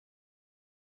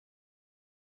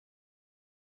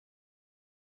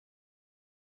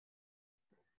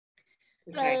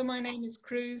Hello, my name is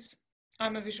Kruse.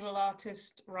 I'm a visual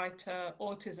artist, writer,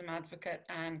 autism advocate,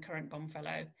 and current BOM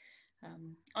Fellow.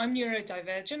 I'm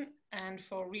neurodivergent, and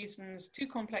for reasons too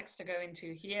complex to go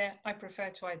into here, I prefer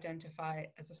to identify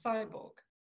as a cyborg.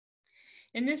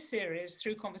 In this series,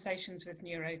 through conversations with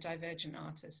neurodivergent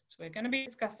artists, we're going to be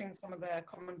discussing some of the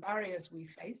common barriers we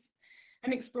face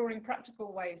and exploring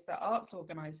practical ways that arts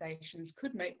organisations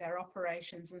could make their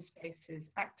operations and spaces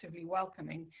actively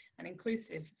welcoming and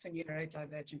inclusive for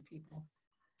neurodivergent people.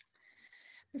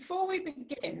 Before we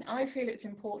begin, I feel it's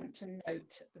important to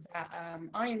note that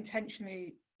I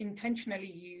intentionally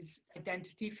use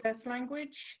identity first language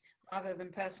rather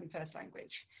than person first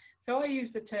language. So I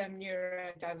use the term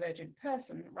neurodivergent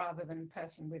person rather than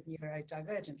person with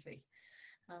neurodivergency.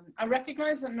 I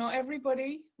recognise that not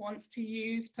everybody wants to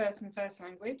use person first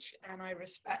language, and I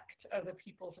respect other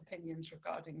people's opinions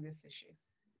regarding this issue.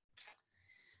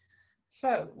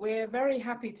 So we're very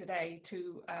happy today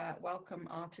to welcome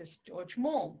artist George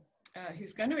Morl,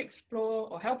 who's going to explore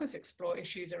or help us explore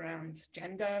issues around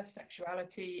gender,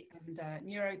 sexuality, and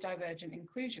neurodivergent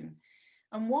inclusion,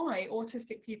 and why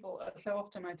autistic people are so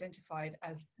often identified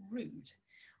as rude,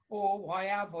 or why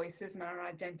our voices and our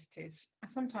identities are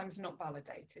sometimes not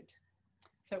validated.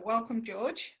 So welcome,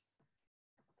 George.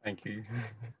 Thank you.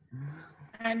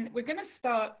 And we're going to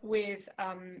start with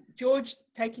George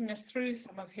taking us through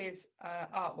some of his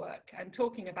artwork and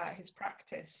talking about his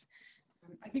practice.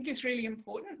 I think it's really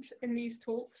important in these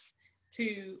talks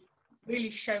to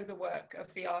really show the work of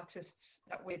the artists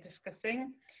that we're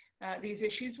discussing these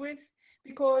issues with,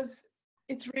 because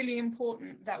it's really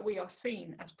important that we are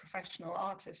seen as professional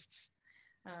artists.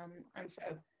 And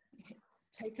so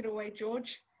take it away, George.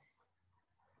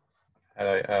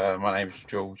 Hello, my name is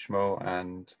George Morl,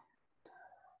 and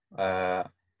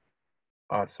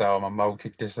I'd say I'm a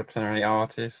multidisciplinary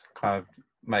artist. Kind of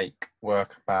make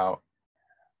work about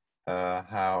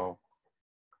how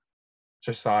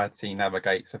society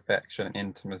navigates affection and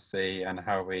intimacy, and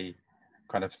how we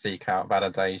kind of seek out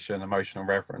validation, emotional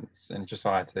reverence in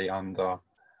society under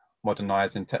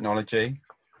modernizing technology.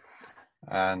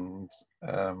 And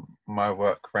my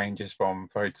work ranges from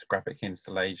photographic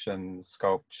installations,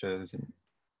 sculptures,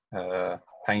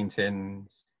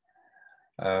 paintings,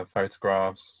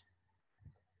 photographs,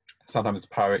 sometimes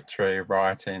poetry,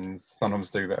 writings, sometimes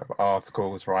do a bit of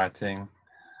articles writing.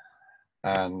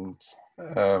 And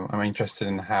I'm interested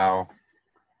in how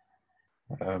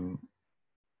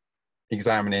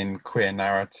examining queer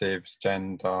narratives,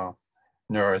 gender,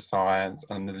 neuroscience,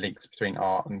 and the links between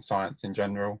art and science in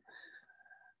general.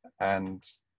 And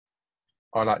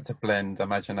I like to blend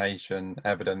imagination,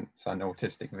 evidence, and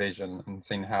autistic vision, and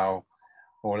seeing how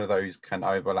all of those can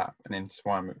overlap and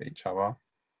intertwine with each other.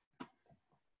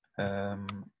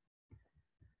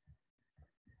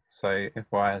 So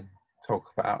if I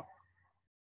talk about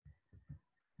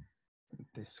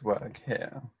this work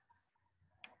here,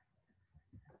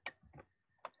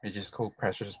 which is called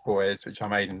Precious Boys, which I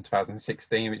made in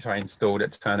 2016, which I installed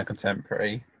at Turner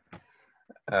Contemporary.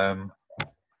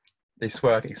 This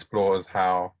work explores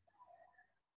how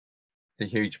the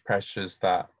huge pressures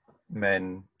that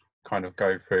men kind of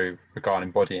go through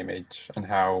regarding body image, and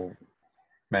how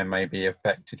men may be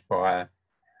affected by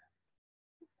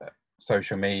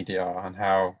social media, and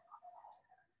how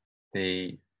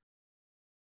the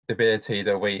ability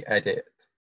that we edit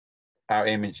our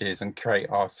images and create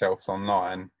ourselves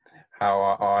online, how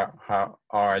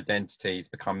our identities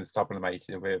become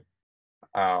sublimated with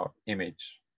our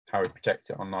image, how we project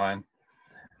it online.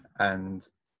 And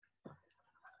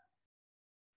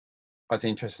I was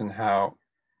interested in how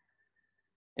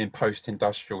in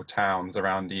post-industrial towns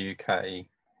around the UK,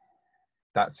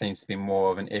 that seems to be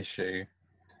more of an issue,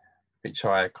 which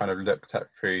I kind of looked at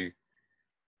through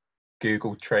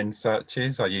Google trend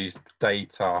searches. I used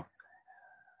data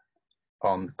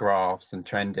on graphs and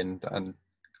trending and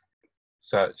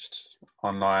searched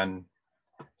online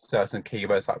certain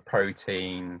keywords like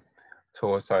protein,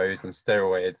 torsos, and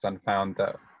steroids, and found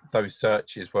that those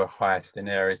searches were highest in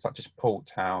areas such as port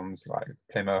towns like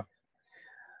Plymouth,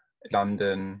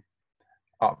 London,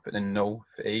 up in the north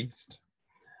east,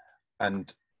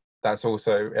 and that's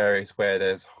also areas where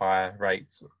there's higher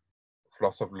rates of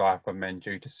loss of life of men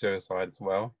due to suicide as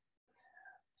well.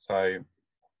 So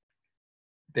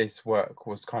this work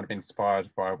was kind of inspired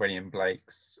by William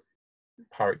Blake's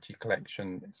poetry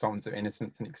collection Songs of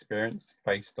Innocence and Experience,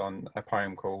 based on a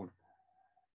poem called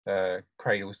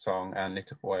Cradle Song and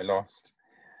Little Boy Lost.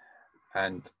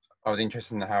 And I was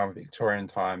interested in how in Victorian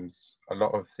times a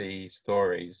lot of the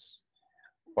stories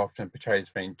often portrayed as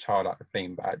being childlike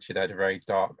theme, but actually they had very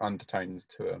dark undertones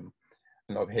to them,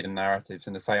 a lot of hidden narratives,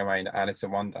 in the same way that Alice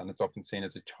in Wonderland is often seen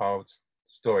as a child's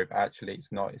story, but actually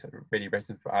it's not. It's really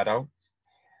written for adults.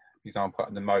 For example,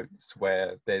 in the moats,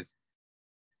 where there's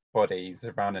bodies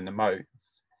around in the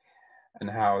moats, and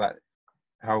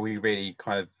how we really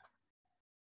kind of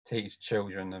teach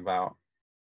children about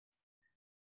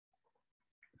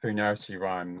through nursery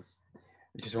rhymes,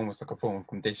 which is almost like a form of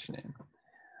conditioning.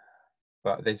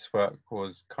 But this work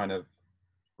was kind of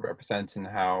representing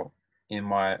how in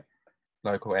my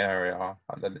local area,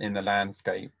 in the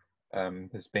landscape,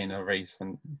 there's been a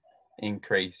recent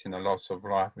increase in the loss of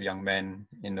life of young men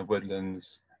in the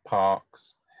woodlands,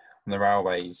 parks, and the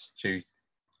railways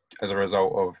as a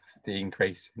result of the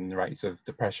increase in the rates of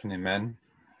depression in men.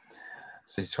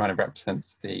 So this kind of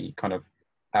represents the kind of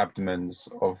abdomens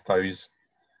of those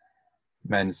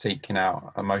men seeking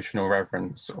out emotional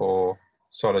reverence or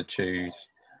solitude.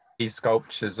 These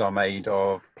sculptures are made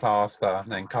of plaster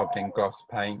and then covered in gloss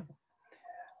paint.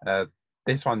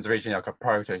 This one's originally like a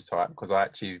prototype, because I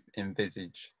actually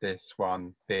envisaged this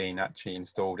one being actually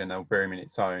installed in a room in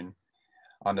its own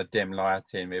under dim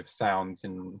lighting with sounds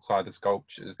inside the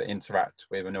sculptures that interact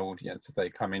with an audience as they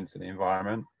come into the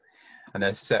environment. And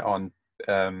they're set on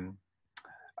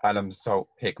alum salt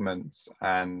pigments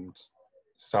and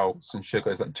salts and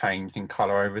sugars that change in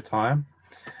colour over time,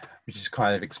 which is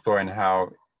kind of exploring how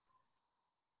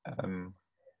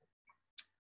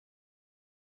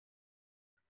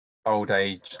old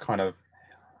age kind of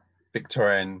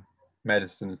Victorian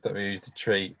medicines that were used to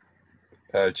treat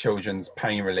children's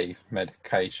pain relief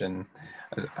medication,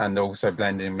 and also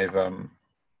blending with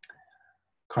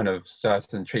kind of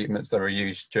certain treatments that were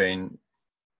used during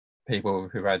people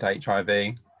who had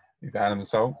HIV with alum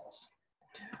salts.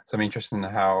 So I'm interested in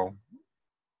how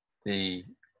the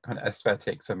kind of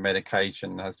aesthetics of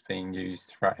medication has been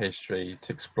used throughout history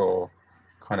to explore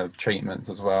kind of treatments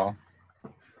as well.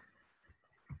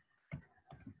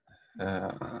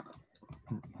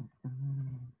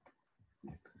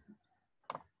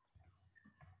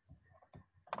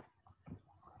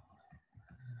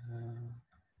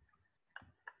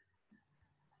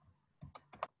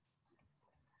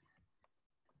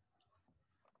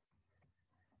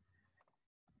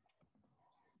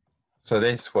 So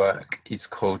this work is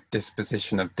called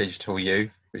Disposition of Digital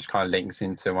Youth, which kind of links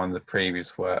into one of the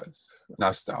previous works.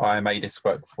 Now, I made this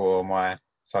work for my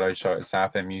solo show at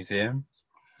Southend Museums,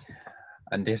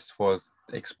 and this was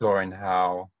exploring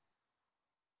how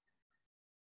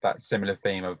that similar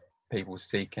theme of people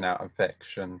seeking out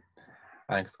affection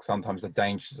and sometimes the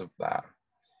dangers of that,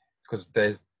 because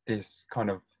there's this kind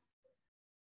of,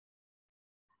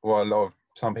 what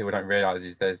some people don't realize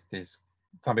is there's this,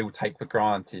 some people take for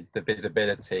granted the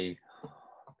visibility.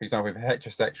 For example, with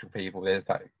heterosexual people, there's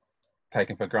that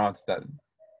taken for granted that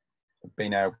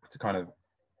being able to kind of,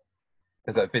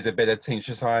 there's that visibility in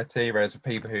society, whereas for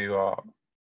people who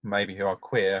are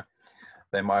queer,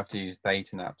 they might have to use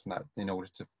dating apps and that in order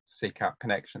to seek out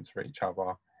connections for each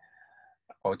other,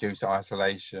 or due to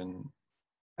isolation.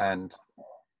 But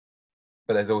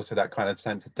there's also that kind of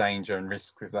sense of danger and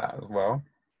risk with that as well,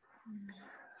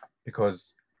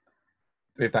 because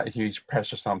with that huge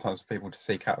pressure sometimes for people to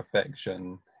seek out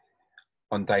affection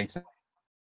on dating,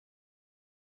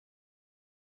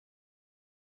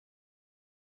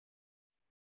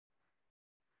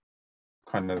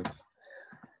 kind of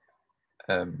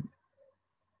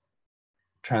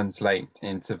translate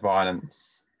into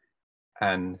violence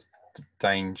and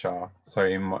danger. So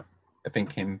I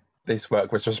think in this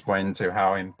work was just pointing to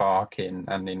how in Barking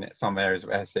and in some areas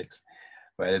of Essex,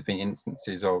 where there have been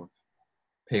instances of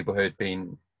people who had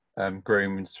been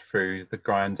groomed through the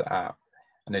Grindr app,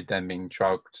 and they'd then been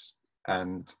drugged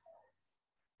and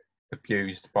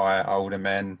abused by older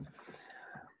men.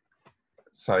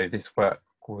 So this work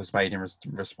was made in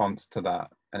response to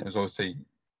that, and it was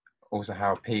also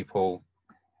how people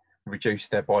reduce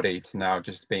their body to now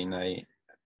just being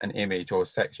an image or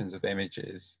sections of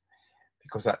images,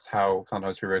 because that's how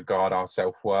sometimes we regard our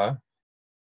self-worth,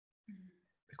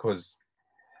 because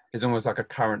it's almost like a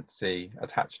currency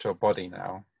attached to a body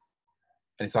now,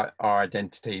 and it's like our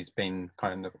identity has been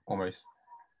kind of almost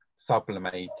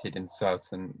sublimated in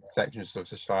certain sections of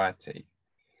society.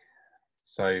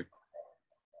 So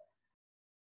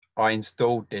I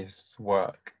installed this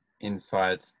work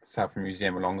inside the Southend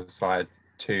Museum alongside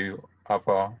two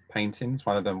other paintings.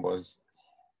 One of them was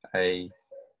a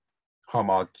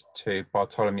homage to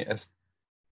Bartholomew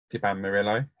Esteban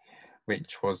Murillo,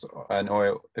 which was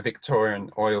a Victorian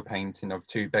oil painting of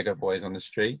two beggar boys on the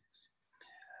streets.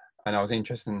 And I was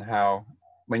interested in how,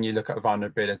 when you look at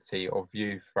vulnerability of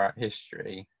youth throughout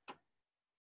history,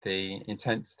 the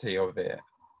intensity of it,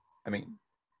 I mean,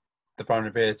 the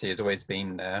vulnerability has always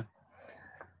been there.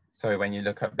 So when you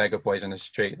look at beggar boys on the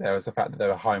street, there was the fact that they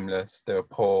were homeless, they were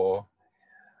poor,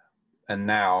 and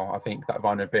now I think that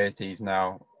vulnerabilities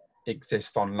now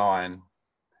exist online,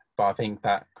 but I think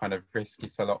that kind of risk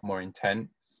is a lot more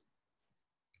intense.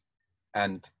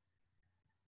 And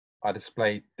I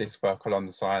displayed this work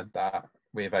alongside that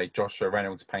with a Joshua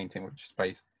Reynolds painting, which is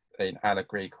based in an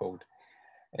allegory called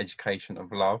Education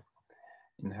of Love,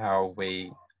 in how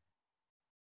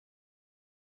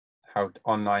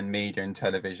online media and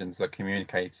televisions are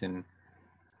communicating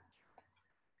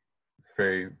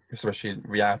through, especially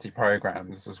reality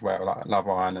programs as well, like Love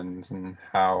Island, and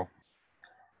how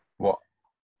what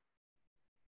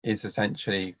is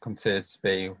essentially considered to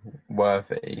be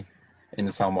worthy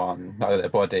in someone, like their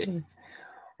body,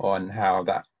 on how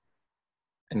that,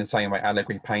 in the same way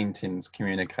allegory paintings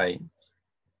communicate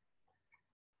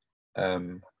a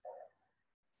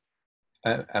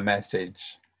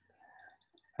message.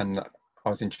 And I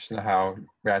was interested in how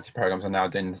reality programs are now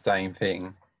doing the same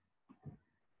thing.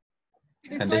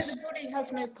 It's and like this, the body has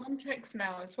no context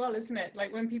now as well, isn't it?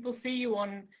 Like when people see you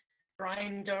on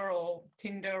Grindr or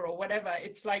Tinder or whatever,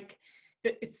 it's like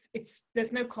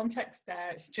there's no context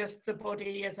there. It's just the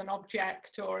body as an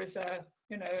object, or as a,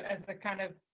 you know, as a kind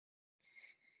of,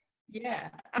 yeah,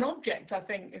 an object, I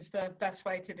think is the best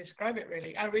way to describe it,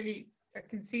 really. I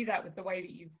can see that with the way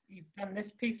that you've done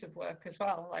this piece of work as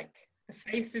well. Like the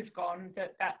face is gone,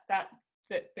 that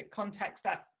contacts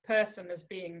that person as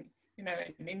being, you know,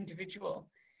 an individual.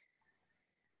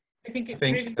 I think it's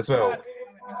really as well,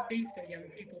 hard to see for young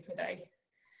people today.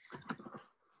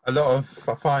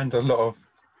 I find a lot of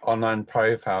online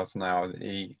profiles now,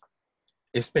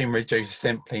 it's been reduced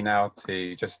simply now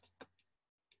to just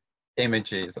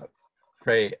images,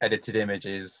 very edited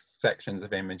images, sections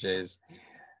of images,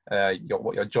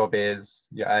 what your job is,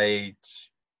 your age,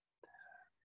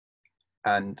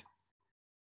 and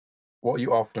what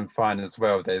you often find as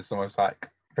well, there's almost like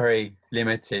very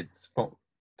limited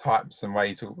types and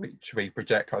ways in which we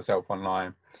project ourselves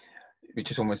online, which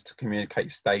is almost to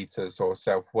communicate status or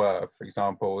self-worth. For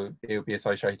example, it would be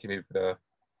associated with a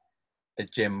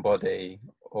gym body,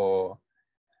 or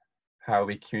how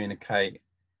we communicate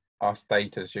our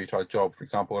status due to our job. For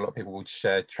example, a lot of people would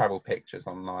share travel pictures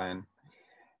online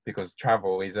because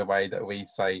travel is a way that we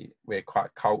say we're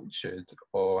quite cultured,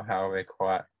 or how we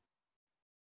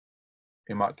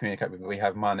might communicate with, we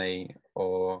have money,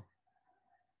 or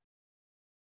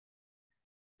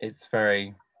it's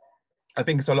very, I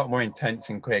think it's a lot more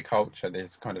intense in queer culture,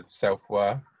 this kind of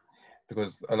self-worth,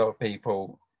 because a lot of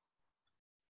people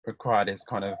require this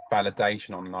kind of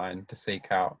validation online to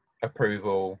seek out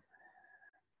approval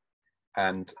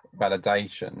and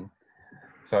validation.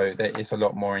 So it's a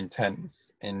lot more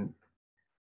intense in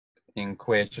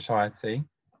queer society.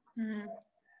 Mm.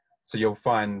 So you'll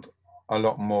find a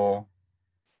lot more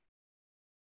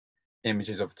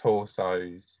images of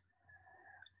torsos,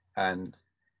 and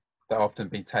that often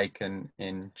be taken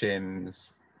in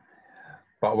gyms.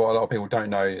 But what a lot of people don't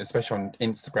know, especially on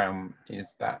Instagram,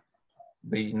 is that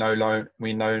we no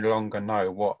longer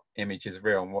know what image is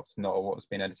real and what's not, or what's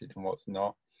been edited and what's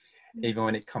not. Even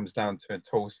when it comes down to a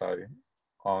torso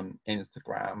on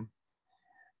Instagram,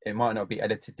 it might not be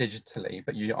edited digitally,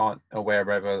 but you aren't aware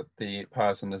whether the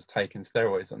person has taken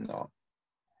steroids or not.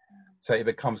 So it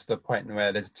becomes to the point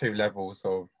where there's two levels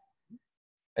of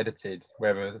edited,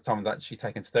 whether someone's actually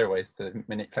taken steroids to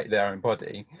manipulate their own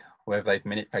body, or whether they've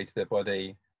manipulated their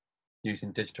body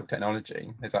using digital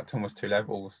technology. There's like almost two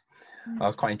levels. I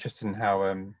was quite interested in how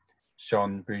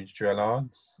Jean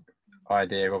Baudrillard's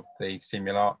idea of the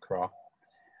simulacra,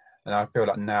 and I feel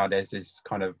like now there's this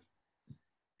kind of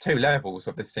two levels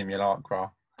of the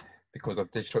simulacra because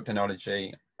of digital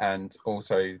technology, and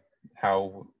also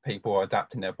how people are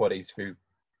adapting their bodies through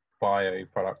bio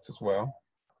products as well,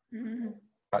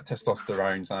 like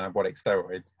testosterone and anabolic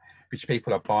steroids, which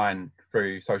people are buying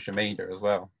through social media as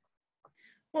well.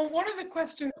 Well, one of the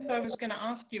questions I was going to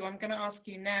ask you, I'm going to ask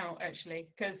you now, actually,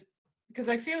 because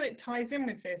I feel it ties in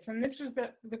with this. And this was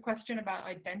the question about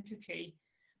identity,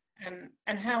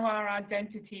 and how our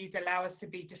identities allow us to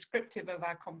be descriptive of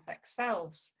our complex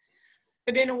selves.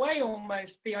 But in a way,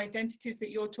 almost, the identities that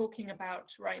you're talking about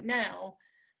right now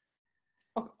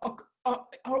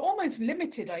are almost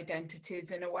limited identities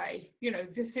in a way. You know,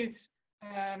 this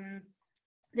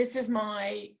is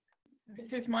my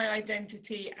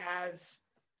identity as,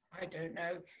 I don't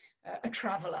know, a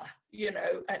traveller, you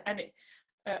know,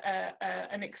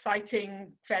 an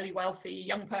exciting, fairly wealthy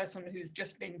young person who's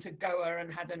just been to Goa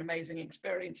and had an amazing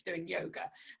experience doing yoga.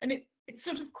 And it's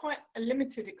sort of quite a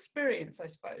limited experience, I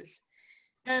suppose.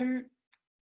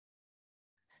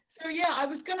 So yeah, I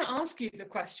was going to ask you the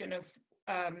question of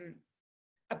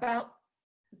about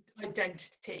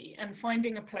identity and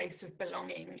finding a place of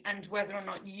belonging, and whether or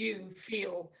not you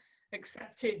feel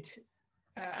accepted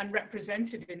and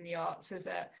represented in the arts as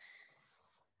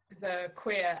a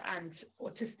queer and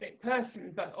autistic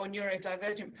person, or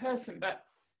neurodivergent person. But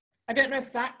I don't know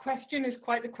if that question is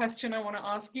quite the question I want to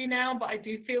ask you now, but I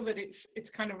do feel that it's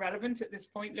kind of relevant at this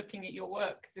point, looking at your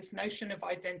work, this notion of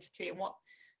identity, and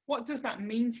what does that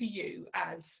mean to you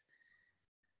as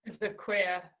a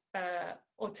queer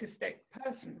autistic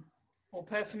person or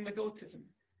person with autism?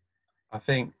 I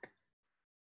think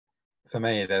for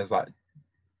me, there's like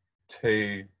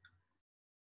two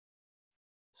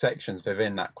sections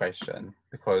within that question,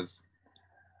 because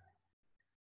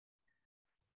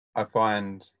I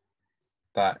find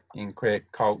that in queer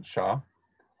culture,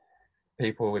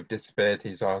 people with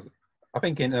disabilities are, I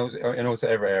think in also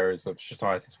other areas of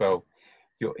society as well,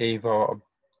 you're either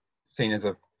seen as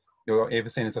a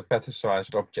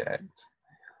fetishized object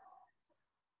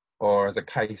or as a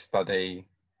case study.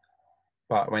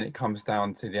 But when it comes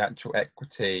down to the actual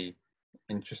equity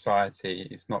in society,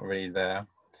 it's not really there.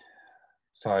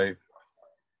 So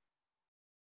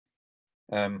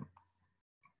when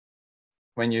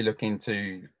you look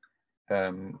into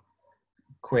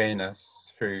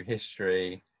queerness through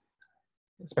history,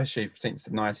 especially since the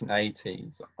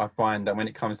 1980s, I find that when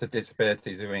it comes to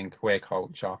disabilities within queer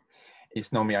culture,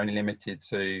 it's normally only limited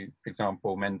to, for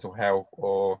example, mental health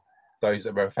or those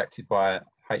that were affected by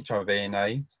HIV and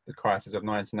AIDS, the crisis of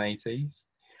 1980s,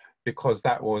 because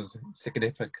that was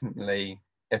significantly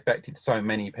affected so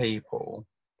many people.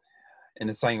 In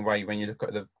the same way, when you look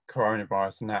at the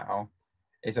coronavirus now,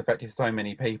 it's affected so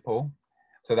many people.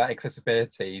 So that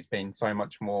accessibility has been so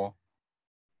much more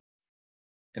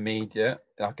immediate.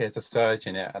 Like there's a surge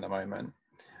in it at the moment.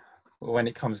 But when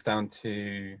it comes down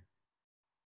to,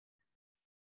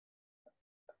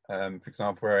 for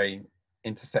example, very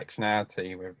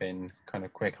intersectionality within kind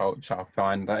of queer culture, I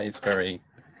find that is very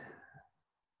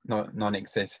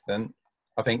non-existent.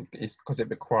 I think it's because it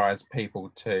requires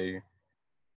people to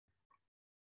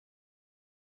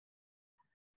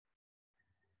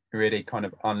really kind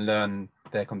of unlearn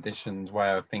their conditioned way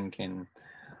of thinking,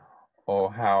 or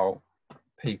how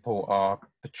people are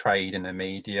portrayed in the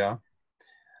media.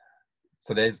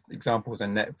 So there's examples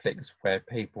in Netflix where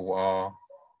people are,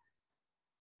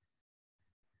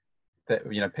 that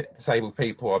disabled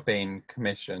people are being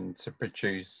commissioned to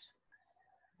produce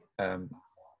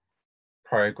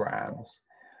programs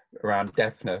around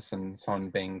deafness and someone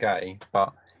being gay.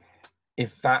 But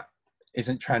if that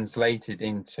isn't translated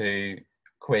into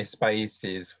queer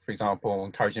spaces, for example,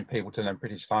 encouraging people to learn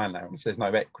British Sign Language, there's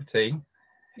no equity.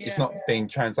 Yeah. It's not being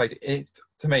translated. It's,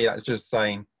 to me, that's just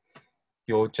saying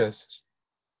you're just,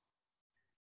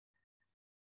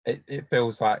 it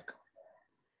feels like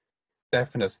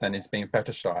deafness then is being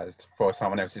fetishized for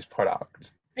someone else's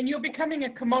product. And you're becoming a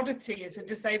commodity as a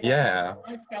disabled person.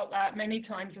 I've felt that many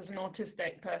times as an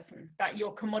autistic person, that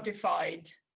you're commodified,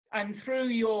 and through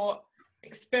your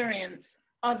experience,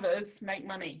 others make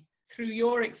money. Through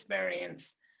your experience,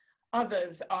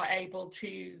 others are able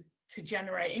to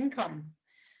generate income,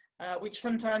 which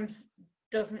sometimes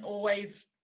doesn't always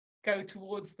go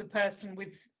towards the person with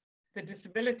the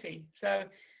disability. So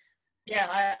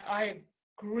yeah, I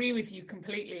agree with you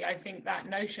completely. I think that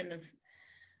notion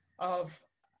of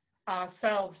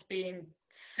ourselves being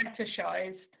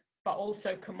fetishized but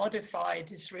also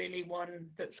commodified is really one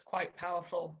that's quite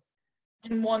powerful,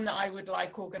 and one that I would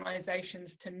like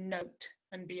organizations to note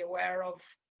and be aware of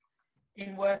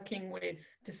in working with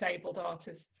disabled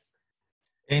artists.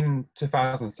 In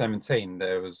 2017,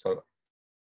 there was a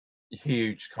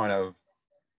huge kind of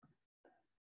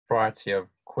variety of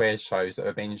queer shows that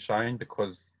were being shown,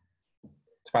 because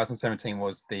 2017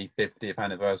 was the 50th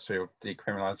anniversary of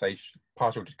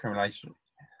partial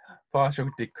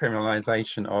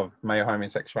decriminalisation of male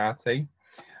homosexuality.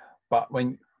 But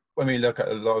when we look at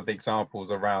a lot of the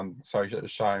examples around shows that are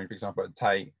shown, for example, at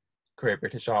Tate, Queer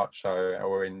British Art Show,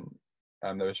 or in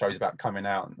there were shows about coming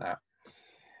out and that,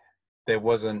 there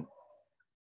wasn't.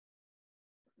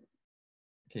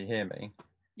 Can you hear me?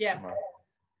 Yeah. Can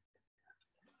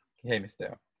you hear me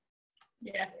still?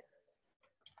 Yeah.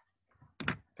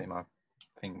 I think my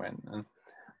thing went.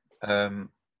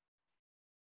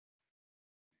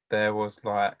 There wasn't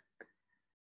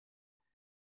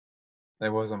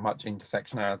much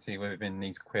intersectionality within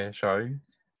these queer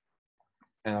shows,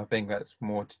 and I think that's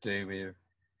more to do with,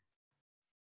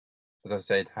 as I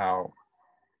said, how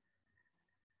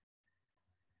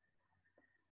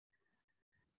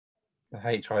the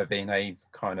HIV and AIDS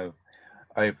kind of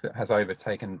has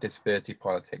overtaken disability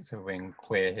politics within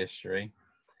queer history.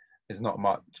 There's not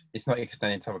much, it's not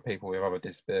extended to other people with other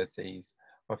disabilities.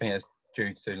 I think it's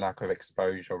due to lack of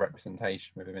exposure or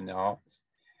representation within the arts,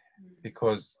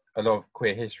 because a lot of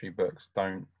queer history books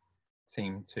don't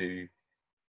seem to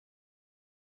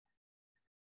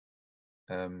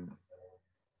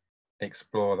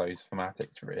explore those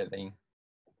thematics really.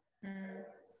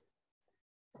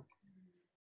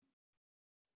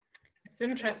 It's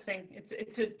interesting.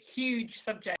 It's a huge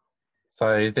subject.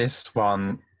 So this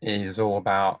one is all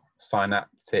about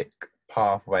synaptic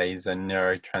pathways and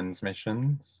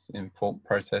neurotransmissions in thought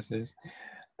processes.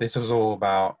 This was all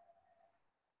about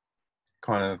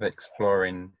kind of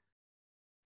exploring,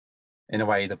 in a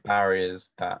way, the barriers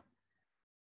that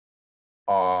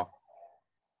are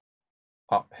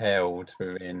upheld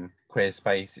within queer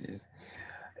spaces.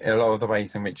 A lot of the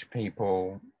ways in which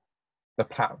people, the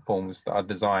platforms that are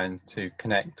designed to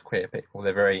connect queer people,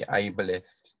 they're very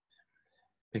ableist,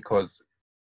 because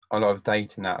a lot of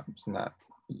dating apps and that,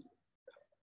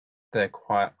 they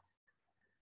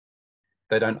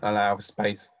don't allow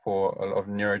space for a lot of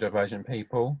neurodivergent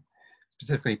people,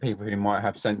 specifically people who might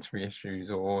have sensory issues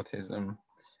or autism.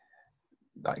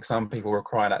 Like, some people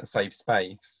require that safe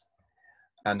space,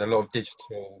 and a lot of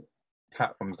digital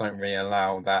platforms don't really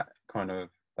allow that kind of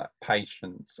that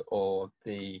patience or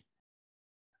the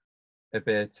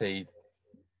ability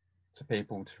to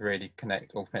people to really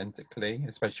connect authentically,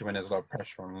 especially when there's a lot of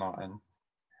pressure online.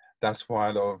 That's why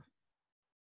a lot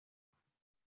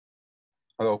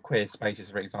of queer spaces,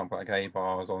 for example, like gay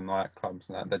bars or nightclubs,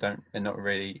 and that they're not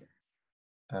really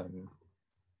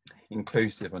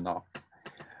inclusive enough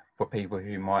for people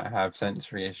who might have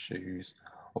sensory issues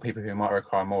or people who might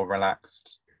require more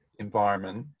relaxed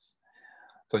environments.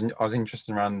 So I was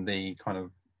interested around the kind of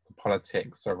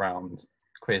politics around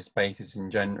queer spaces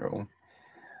in general,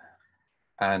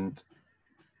 and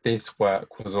this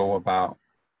work was all about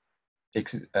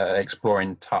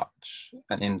exploring touch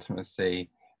and intimacy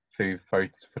through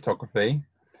photography,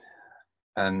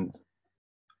 and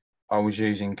I was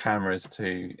using cameras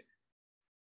to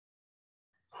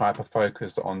hyper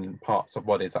focus on parts of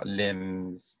bodies like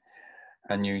limbs,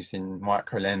 and using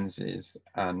micro lenses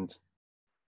and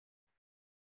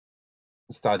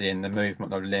studying the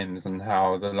movement of limbs and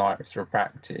how the light is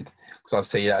refracted, because I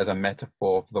see that as a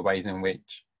metaphor for the ways in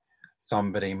which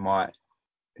somebody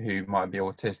who might be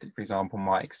autistic, for example,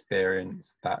 might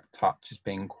experience that touch as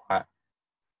being quite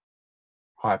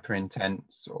hyper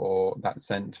intense, or that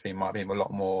sensory might be a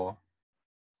lot more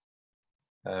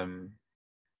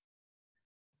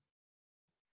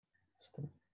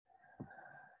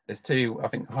there's two, I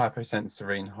think,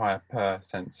 hypersensory and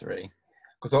hypersensory,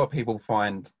 because a lot of people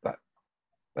find that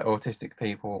autistic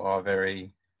people are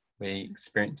we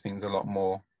experience things a lot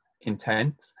more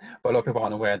intense, but a lot of people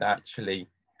aren't aware that actually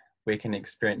we can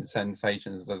experience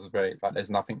sensations as very, like, there's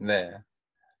nothing there.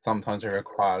 Sometimes we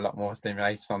require a lot more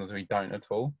stimulation, sometimes we don't at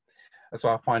all. That's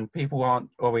why I find people aren't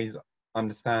always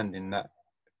understanding that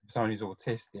if someone who's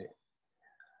autistic,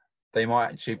 they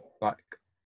might actually, like,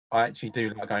 I actually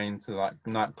do like going into like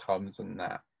nightclubs and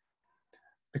that,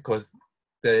 because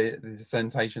the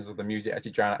sensations of the music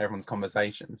actually drown out everyone's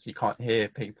conversations. You can't hear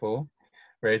people.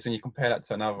 Whereas when you compare that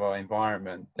to another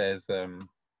environment, there's for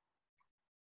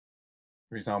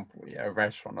example, a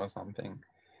restaurant or something,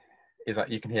 is like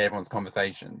you can hear everyone's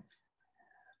conversations.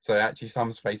 So actually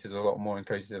some spaces are a lot more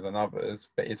inclusive than others,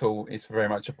 but it's very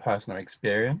much a personal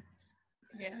experience.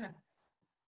 Yeah.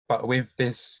 But with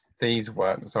these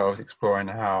works, I was exploring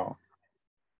how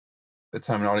the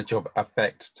terminology of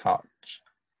affect touch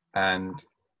and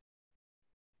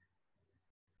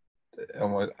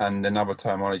another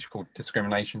terminology called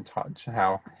discrimination touch,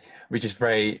 which is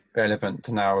very relevant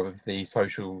to now with the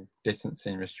social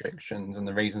distancing restrictions and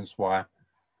the reasons why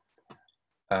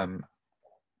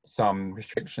some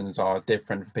restrictions are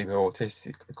different for people who are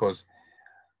autistic, because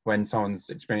when someone's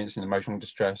experiencing emotional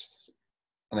distress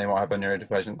and they might have a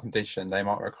neurodivergent condition, they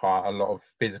might require a lot of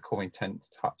physical intense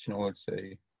touch in order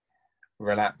to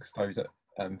relax those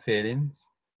feelings.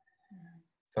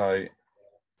 So I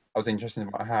was interested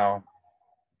about how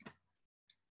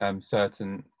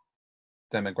certain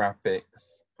demographics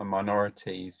and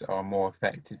minorities are more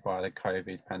affected by the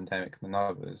COVID pandemic than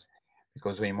others,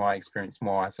 because we might experience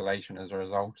more isolation as a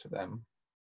result of them.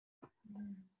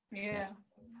 Yeah.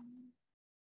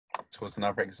 This was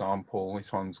another example.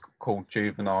 This one's called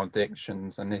Juvenile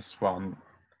Addictions, and this one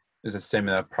is a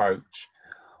similar approach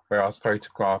where I was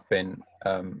photographing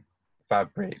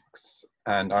fabrics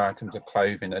and items of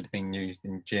clothing that had been used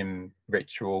in gym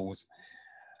rituals,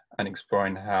 and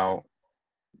exploring how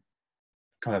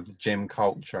kind of the gym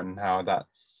culture and how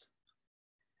that's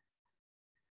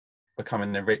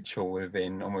becoming a ritual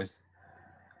within almost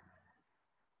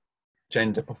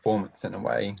gender performance in a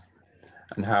way,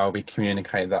 and how we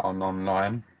communicate that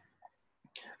online.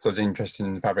 So I was interested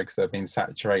in fabrics that have been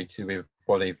saturated with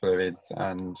body fluids,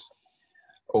 and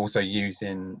also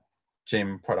using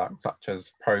gym products such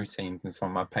as proteins in some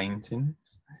of my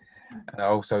paintings. And I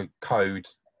also code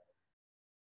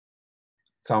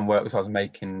some works I was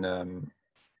making,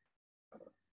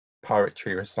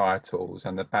 poetry recitals,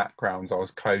 and the backgrounds I was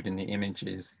coding the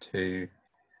images to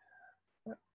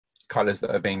colours that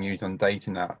are being used on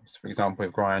dating apps. For example,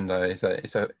 with Grindr,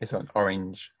 it's an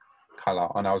orange colour,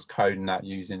 and I was coding that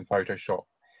using Photoshop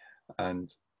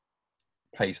and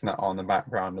placing that on the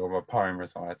background of a poem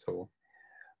recital.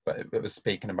 But it was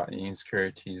speaking about the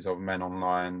insecurities of men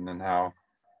online, and how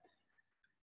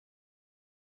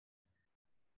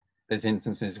there's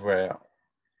instances where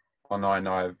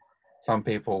online some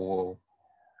people will,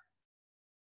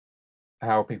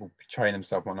 how people portray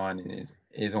themselves online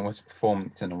is almost a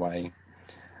performance in a way,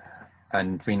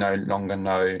 and we no longer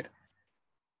know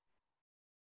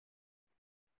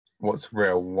what's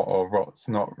real or what's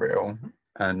not real,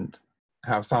 and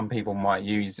how some people might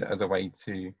use it as a way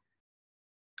to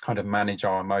kind of manage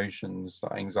our emotions,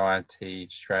 like anxiety,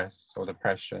 stress, or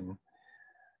depression,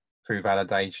 through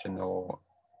validation or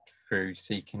through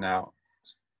seeking out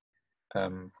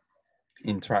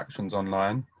interactions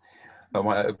online.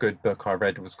 But a good book I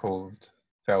read was called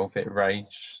Velvet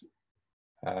Rage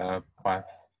by, I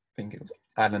think it was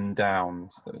Alan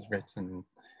Downs, that was written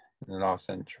in the last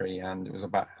century, and it was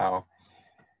about how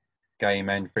gay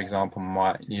men, for example,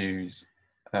 might use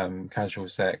casual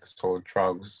sex or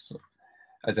drugs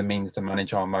as a means to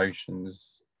manage our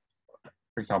emotions.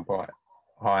 For example,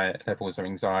 high levels of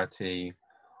anxiety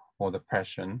or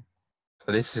depression.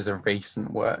 So this is a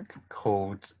recent work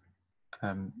called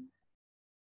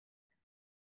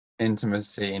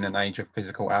Intimacy in an Age of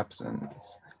Physical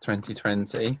Absence,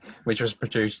 2020, which was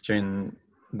produced during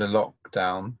the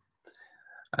lockdown.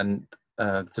 And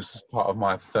this is part of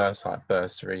my first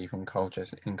bursary from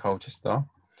Colchester.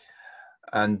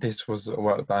 And this was a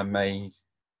work that I made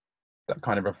that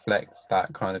kind of reflects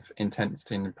that kind of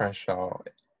intensity and pressure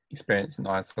experienced in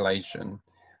isolation.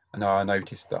 And I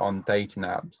noticed that on dating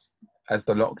apps, as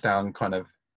the lockdown kind of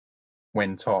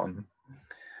went on,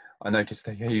 I noticed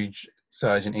a huge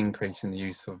surge and increase in the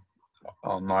use of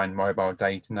online mobile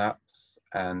dating apps,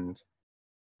 and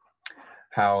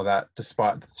how that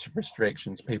despite the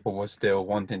restrictions, people were still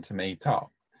wanting to meet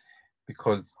up,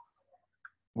 because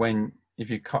if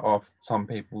you cut off some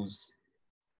people's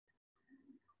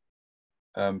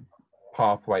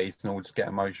pathways in order to get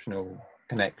emotional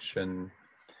connection,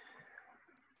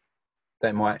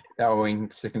 that will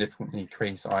significantly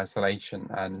increase isolation,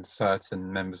 and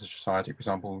certain members of society, for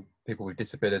example, people with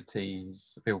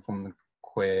disabilities, people from the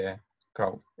queer,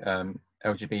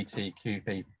 LGBTQ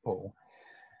people,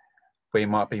 we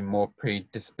might be more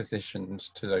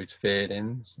predispositioned to those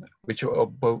feelings, which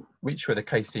were the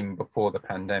case even before the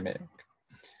pandemic.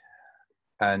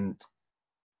 And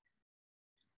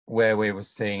where we were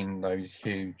seeing those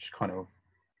huge kind of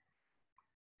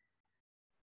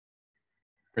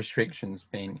restrictions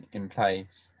being in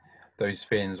place, those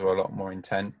feelings were a lot more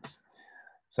intense.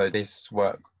 So this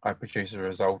work I produced as a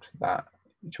result of that,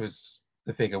 which was,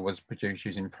 the figure was produced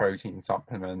using protein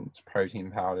supplements, protein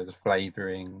powders,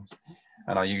 flavorings,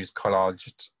 and I used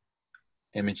collaged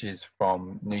images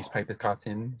from newspaper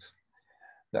cuttings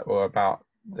that were about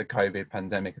the COVID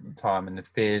pandemic at the time and the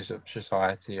fears of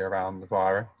society around the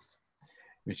virus,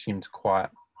 which seemed quite,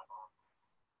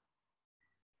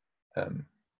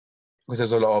 because there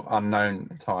was a lot of unknown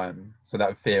at the time, so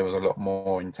that fear was a lot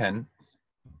more intense.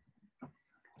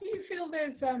 Do you feel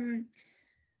there's a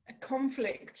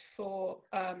conflict for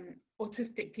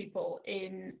autistic people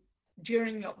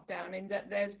during lockdown, in that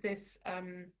there's this,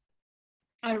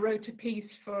 I wrote a piece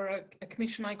for a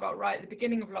commission I got right at the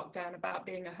beginning of lockdown about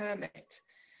being a hermit,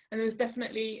 and there was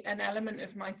definitely an element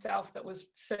of myself that was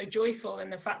so joyful in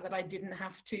the fact that I didn't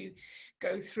have to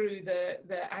go through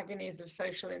the agonies of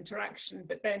social interaction.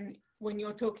 But then when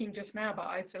you're talking just now about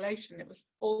isolation, it was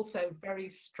also a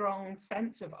very strong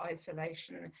sense of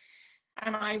isolation.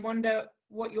 And I wonder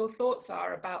what your thoughts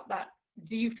are about that.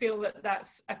 Do you feel that that's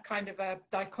a kind of a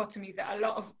dichotomy that a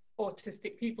lot of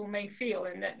autistic people may feel,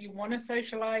 in that you want to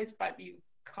socialize but you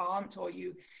can't, or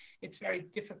it's very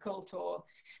difficult, or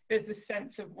there's a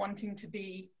sense of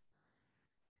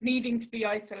needing to be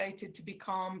isolated to be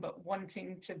calm, but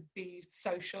wanting to be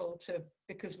social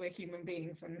because we're human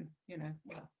beings, and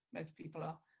well, most people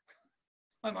are.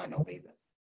 I might not be, but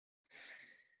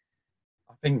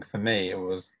I think for me it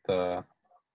was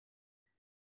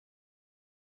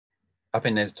I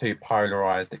think there's two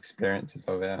polarized experiences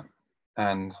of it,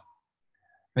 and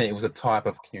I think it was a type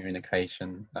of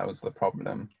communication that was the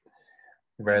problem.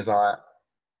 Whereas I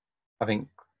think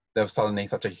there was suddenly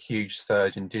such a huge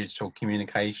surge in digital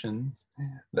communications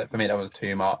that for me that was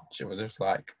too much. It was just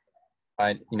like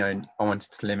I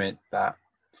wanted to limit that.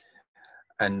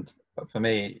 And but for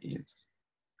me, it's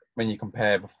when you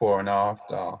compare before and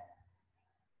after,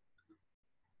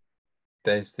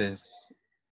 there's this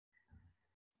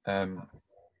I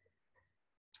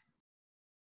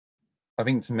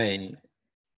think to me,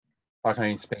 I can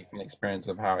only speak from the experience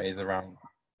of how it is around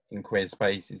in queer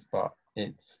spaces, but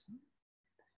it's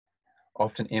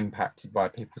often impacted by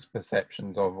people's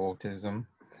perceptions of autism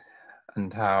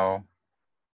and how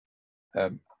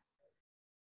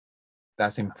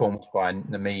that's informed by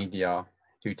the media,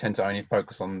 who tend to only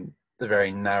focus on the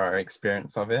very narrow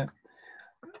experience of it.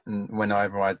 And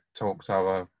whenever I talk to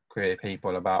other queer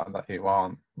people about that who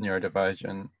aren't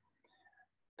neurodivergent,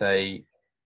 they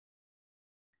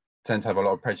tend to have a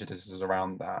lot of prejudices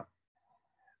around that,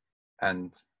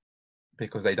 and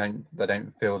because they don't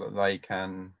feel that they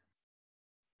can.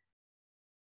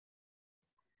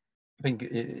 I think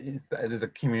there's a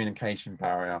communication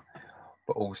barrier,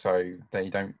 but also they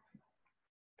don't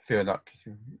feel like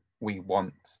we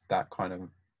want that kind of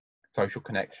social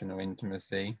connection or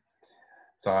intimacy.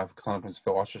 So I sometimes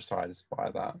feel ostracized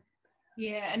by that.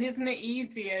 Yeah, and isn't it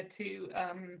easier to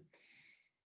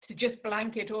just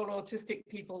blanket all autistic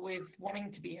people with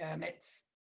wanting to be hermits,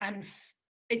 and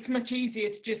it's much easier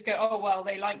to just go, oh well,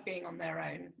 they like being on their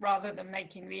own, rather than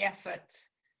making the effort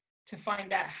to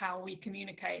find out how we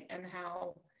communicate and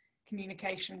how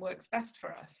communication works best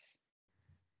for us.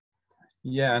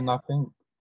 Yeah, and I think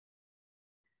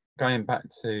going back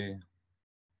to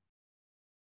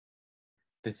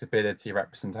disability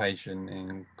representation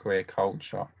in queer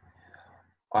culture,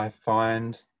 I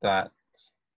find that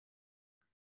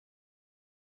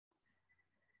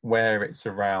where it's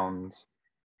around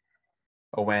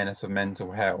awareness of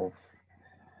mental health,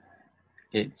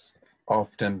 it's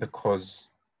often because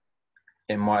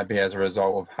it might be as a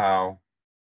result of how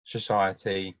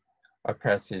society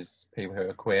oppresses people who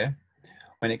are queer.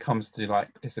 When it comes to like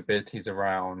disabilities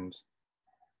around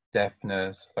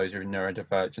deafness, those with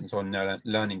neurodivergence or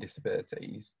learning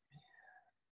disabilities,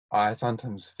 I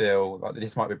sometimes feel like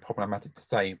this might be problematic to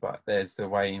say, but there's the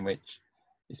way in which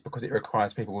it's because it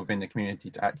requires people within the community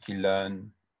to actually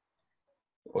learn,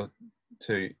 or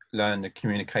to learn the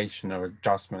communication or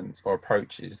adjustments or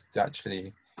approaches to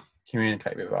actually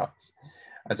communicate with us,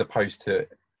 as opposed to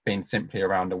being simply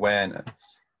around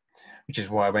awareness. Which is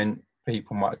why when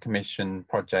people might commission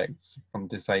projects from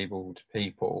disabled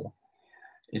people,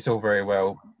 it's all very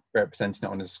well representing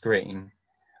it on the screen,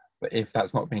 but if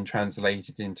that's not being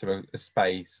translated into a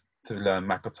space to learn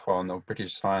Makaton or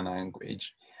British Sign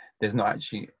Language, there's not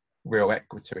actually real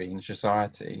equity in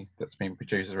society that's been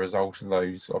produced as a result of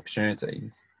those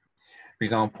opportunities. For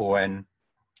example, when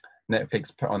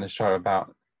Netflix put on a show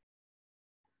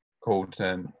called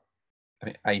I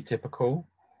think Atypical,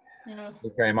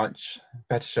 it very much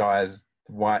fetishized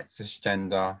the white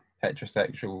cisgender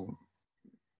heterosexual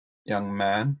young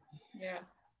man. Yeah.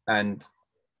 And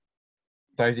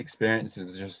those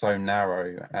experiences are just so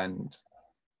narrow and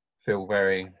feel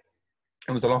very,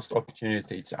 it was a lost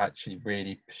opportunity to actually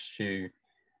really pursue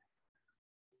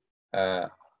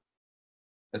a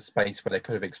space where they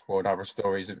could have explored other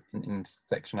stories of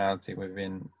intersectionality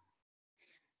within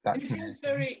that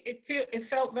community. It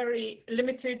felt very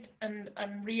limited and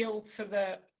unreal for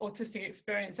the autistic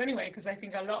experience anyway, because I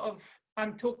think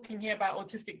I'm talking here about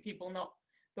autistic people, not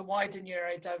the wider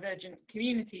neurodivergent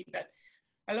community, but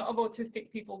a lot of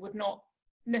autistic people would not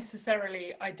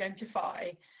necessarily identify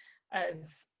as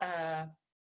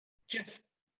just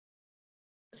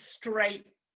straight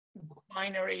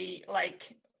binary. Like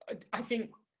I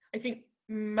think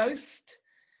most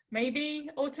maybe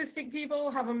autistic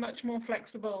people have a much more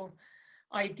flexible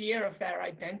idea of their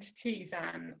identity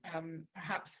than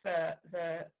perhaps the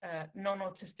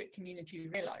non-autistic community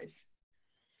realize.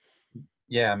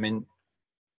 Yeah, I mean,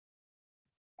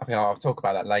 I think I'll talk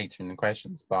about that later in the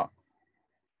questions, but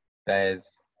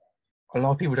there's a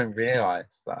lot of people don't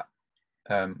realize that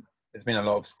there's been a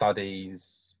lot of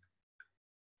studies,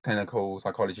 clinical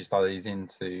psychology studies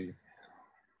into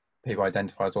people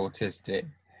identified as autistic,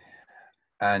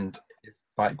 and it's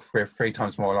like we're 3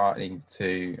 times more likely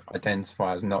to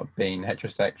identify as not being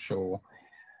heterosexual,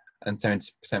 and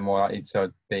 70% more likely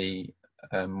to be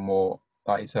more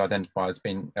likely to identify as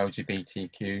being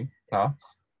LGBTQ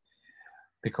plus,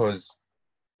 because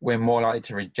we're more likely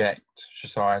to reject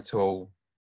societal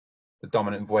the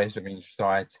dominant voice within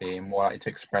society and more likely to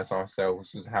express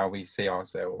ourselves as how we see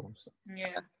ourselves.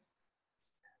 Yeah.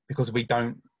 Because we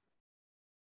don't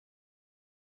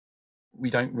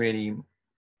really,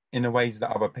 in the ways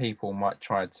that other people might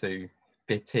try to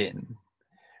fit in.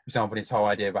 For example, this whole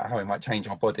idea about how we might change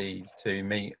our bodies to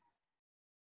meet,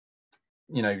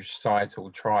 you know, societal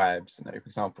tribes, you know, for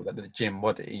example, that the gym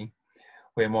body,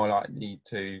 we're more likely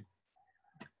to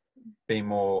be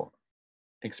more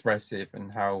expressive in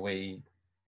how we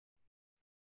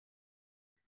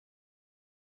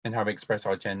express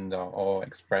our gender or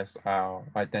express our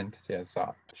identity as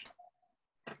such.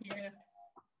 Yeah.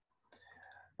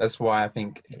 That's why I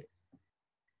think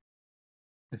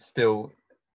it's still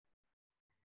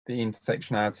the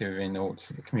intersectionality within the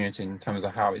autistic community in terms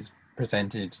of how it's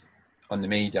presented on the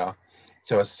media.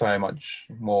 So there's so much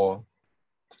more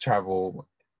to travel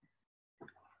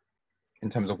in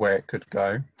terms of where it could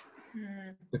go,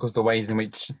 because the ways in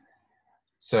which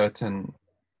certain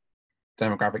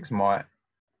demographics might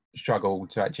struggle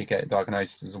to actually get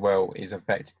diagnosis as well is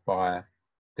affected by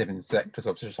different sectors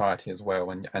of society as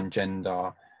well, and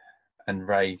gender and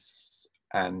race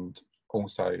and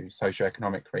also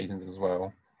socioeconomic reasons as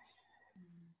well.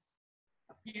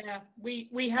 Yeah,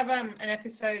 we have an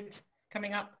episode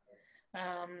coming up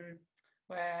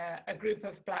where a group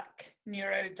of Black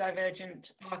neurodivergent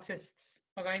artists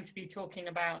are going to be talking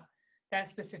about their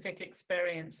specific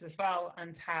experience as well,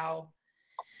 and how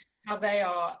they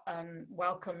are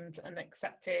welcomed and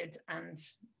accepted and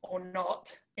or not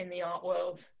in the art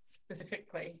world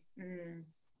specifically.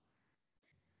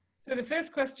 So the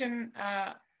first question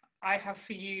I have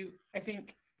for you, I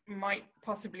think, might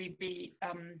possibly be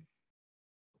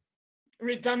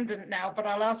redundant now, but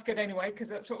I'll ask it anyway because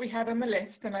that's what we had on the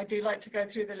list, and I do like to go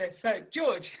through the list. So,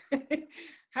 George,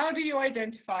 how do you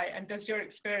identify, and does your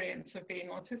experience of being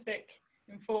autistic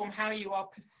inform how you are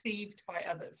perceived by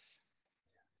others?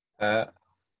 I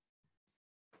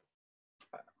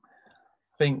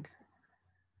think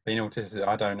being autistic,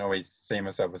 I don't always see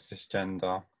myself as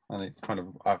cisgender, and it's kind of,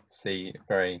 I feel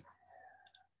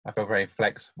very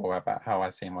flexible about how I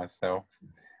see myself,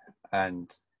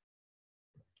 and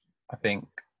I think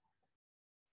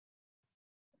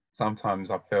sometimes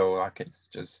I feel like it's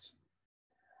just,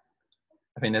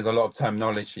 I think there's a lot of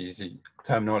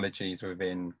terminologies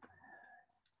within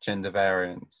gender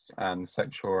variance and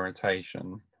sexual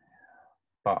orientation,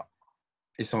 but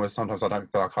it's almost sometimes I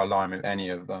don't feel like I align with any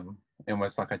of them.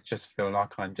 Almost like I just feel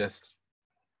like I'm just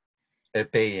a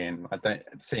being. I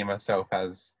don't see myself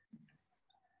as,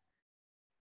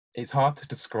 it's hard to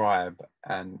describe,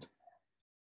 and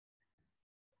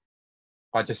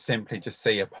I just simply just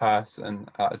see a person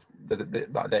as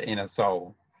like their inner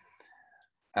soul.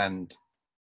 And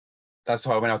that's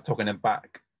why when I was talking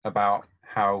back about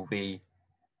how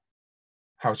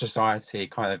society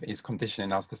kind of is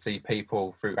conditioning us to see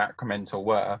people through incremental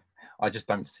worth, I just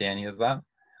don't see any of that.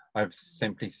 I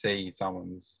simply see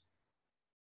someone's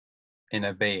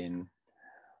inner being.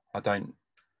 And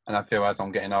I feel as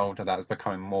I'm getting older, that's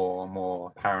becoming more and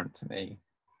more apparent to me.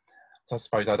 So I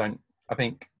suppose I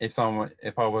think if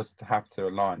I was to have to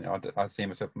align it, I see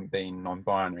myself being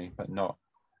non-binary, but not,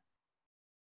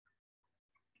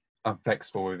 I'm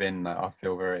flexible within that. I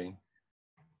feel very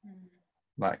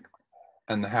like,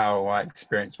 and how I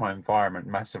experience my environment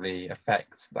massively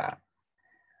affects that.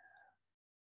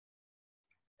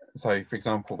 So, for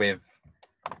example, with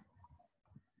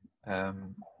I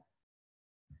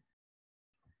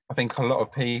think a lot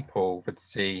of people would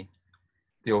see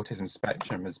the autism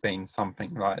spectrum as being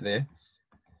something like this.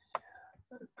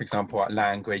 For example, like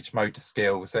language, motor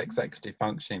skills, executive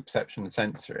functioning, perception, and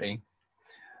sensory.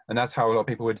 And that's how a lot of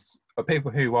people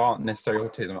people who aren't necessarily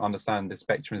autism understand the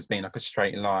spectrum as being like a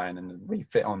straight line, and we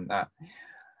fit on that.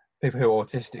 People who are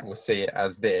autistic will see it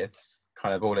as this,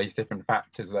 kind of all these different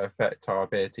factors that affect our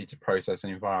ability to process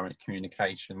an environment,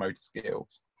 communication, motor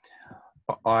skills.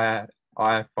 But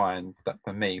I find that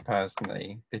for me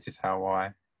personally, this is how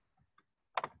I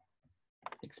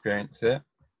experience it.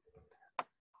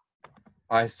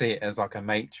 I see it as like a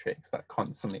matrix that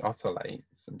constantly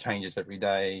oscillates and changes every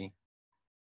day.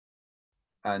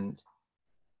 And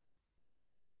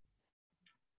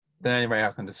the only way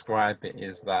I can describe it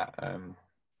is that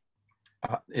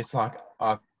it's like,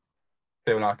 I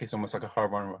feel like it's almost like a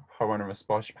Hieronymus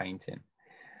Bosch painting,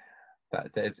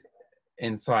 that there's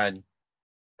inside,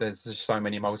 there's just so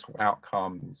many multiple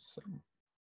outcomes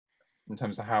in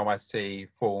terms of how I see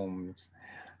forms,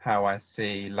 how I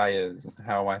see layers,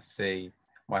 how I see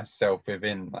myself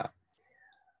within that.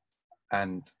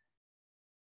 And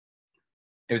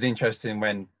it was interesting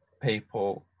when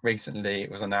recently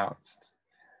it was announced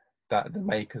that the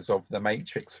makers of the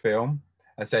Matrix film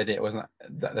I said it wasn't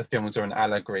that the films are an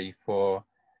allegory for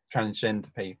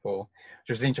transgender people, which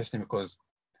was interesting because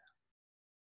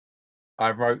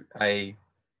I wrote a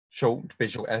short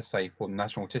visual essay for the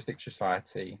National Autistic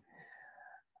Society,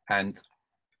 and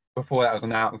before that was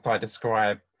announced, I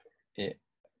described it,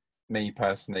 me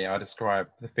personally, I described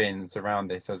the things around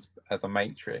this as a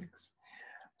matrix.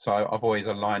 So I've always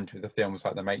aligned with the films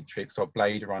like The Matrix or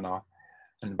Blade Runner,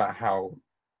 and about how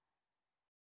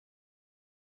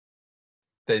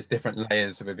there's different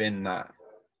layers within that,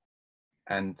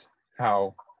 and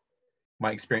how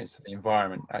my experience of the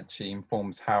environment actually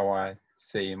informs how I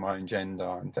see my own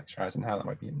gender and sexuality, and how that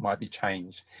might be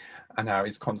changed, and how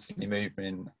it's constantly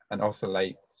moving and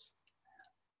oscillates.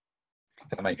 If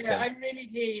that makes sense. I really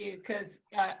hear you, because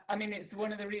I mean, it's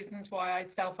one of the reasons why I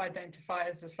self-identify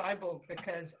as a cyborg,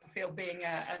 because I feel being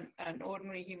an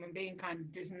ordinary human being kind of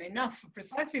isn't enough for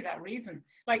precisely that reason.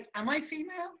 Like, am I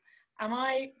female? Am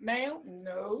I male?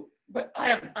 No, but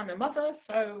I'm a mother,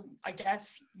 so I guess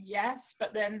yes.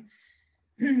 But then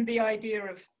the idea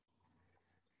of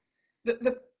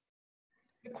the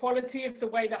quality of the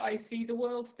way that I see the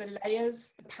world, the layers,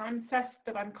 the palimpsest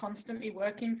that I'm constantly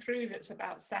working through, that's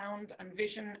about sound and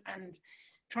vision, and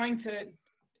trying to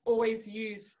always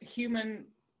use human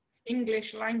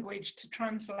English language to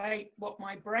translate what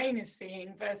my brain is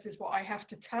seeing versus what I have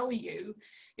to tell you.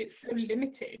 It's so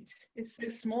limited, it's so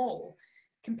small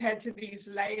compared to these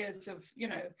layers of, you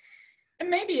know, and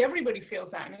maybe everybody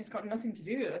feels that, and it's got nothing to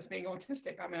do with us being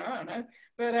autistic. I mean, I don't know,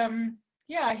 but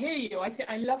yeah, I hear you.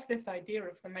 I love this idea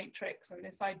of the matrix, and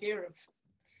this idea of,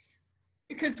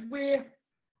 because we're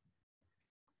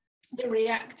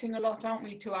reacting a lot, aren't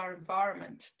we, to our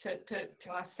environment, to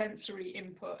our sensory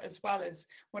input, as well as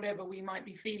whatever we might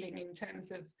be feeling in terms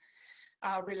of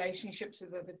our relationships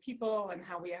with other people, and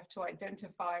how we have to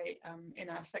identify in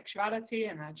our sexuality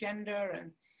and our gender.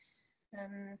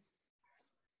 And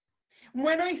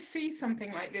when I see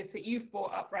something like this that you've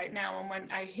brought up right now, and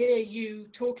when I hear you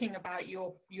talking about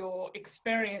your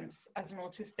experience as an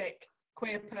autistic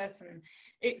queer person,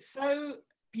 it's so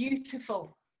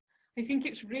beautiful. I think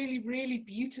it's really, really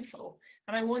beautiful.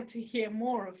 And I want to hear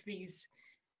more of these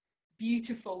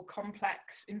beautiful, complex,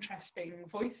 interesting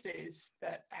voices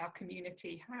that our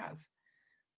community has.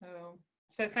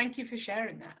 So thank you for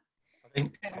sharing that. I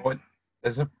think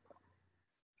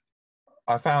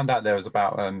I found out there was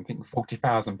about I think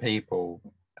 40,000 people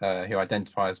who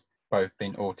identify as both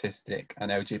being autistic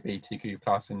and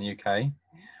LGBTQ+ in the UK.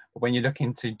 But when you look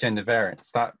into gender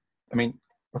variance, that, I mean,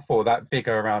 before that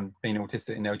figure around being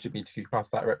autistic and LGBTQ+,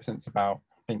 that represents about,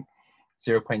 I think,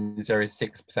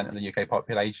 0.06% of the UK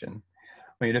population.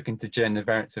 When you look into gender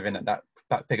variance within it, that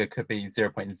figure could be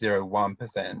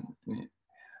 0.01%.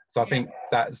 So I think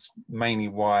that's mainly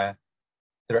why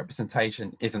the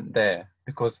representation isn't there,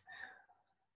 because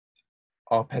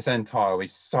our percentile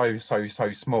is so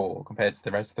small compared to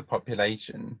the rest of the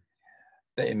population,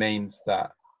 that it means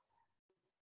that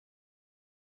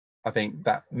I think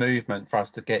that movement for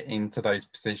us to get into those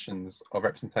positions of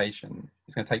representation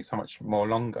is going to take so much more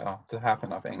longer to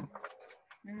happen, I think.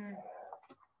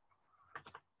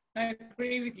 I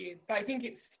agree with you, but I think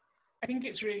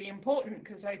it's really important,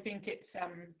 because I think it's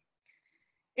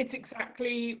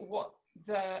exactly what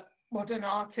an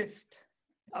artist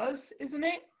does, isn't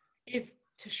it? Is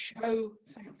to show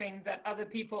something that other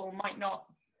people might not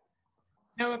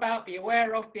know about, be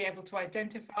aware of, be able to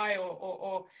identify,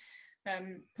 or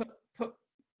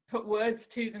put words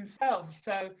to themselves.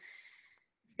 So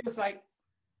it feels like,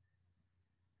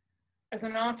 as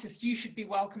an artist, you should be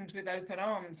welcomed with open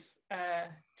arms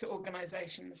to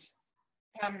organisations.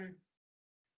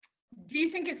 Do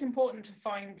you think it's important to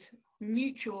find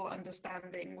mutual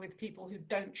understanding with people who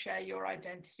don't share your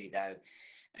identity, though?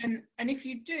 And if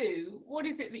you do, what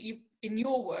is it that you, in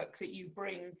your work, that you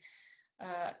bring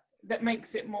that makes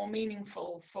it more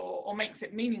meaningful or makes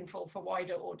it meaningful for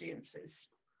wider audiences?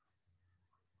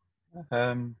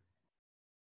 I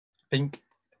think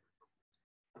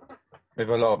with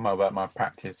a lot of my work, my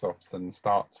practice often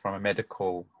starts from a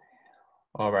medical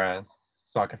or a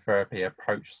psychotherapy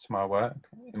approach to my work.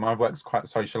 My work's quite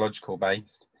sociological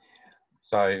based,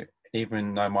 so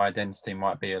even though my identity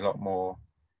might be a lot more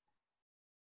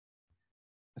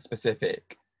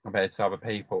specific compared to other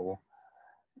people,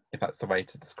 if that's the way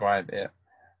to describe it,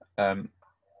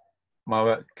 my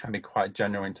work can be quite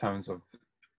general in terms of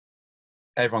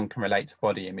everyone can relate to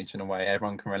body image in a way,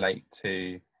 everyone can relate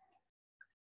to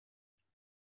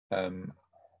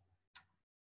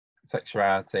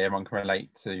sexuality, everyone can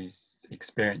relate to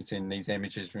experiencing these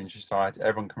images within society,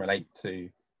 everyone can relate to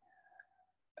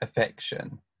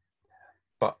affection.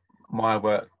 But my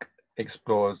work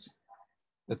explores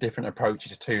the different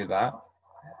approaches to that,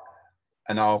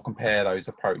 and I'll compare those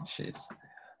approaches.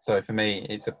 So for me,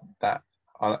 it's that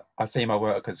I see my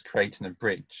work as creating a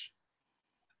bridge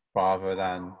rather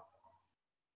than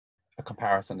a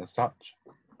comparison as such.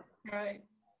 Right.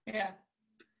 Yeah.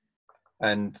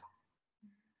 And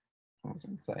what was I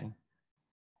going to say?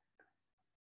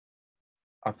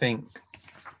 I think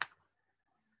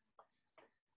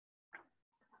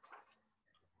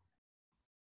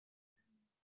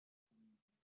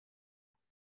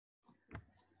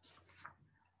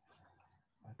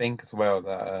as well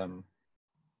that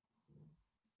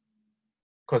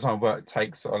because my work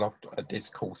takes a lot of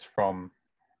discourse from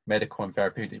medical and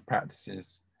therapeutic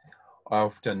practices, I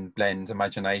often blend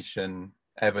imagination,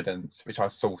 evidence, which I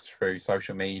source through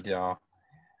social media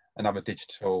and other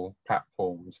digital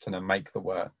platforms to then make the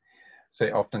work. So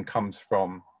it often comes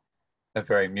from a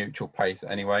very mutual place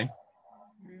anyway.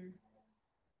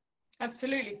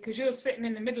 Absolutely, because you're sitting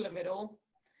in the middle of it all,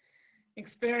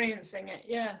 experiencing it.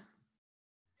 Yeah.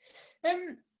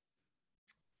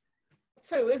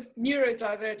 So as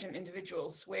neurodivergent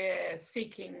individuals, we're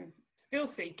still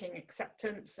seeking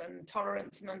acceptance and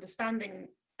tolerance and understanding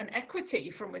and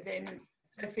equity from within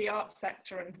both the arts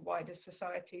sector and wider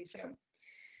society. So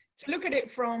to look at it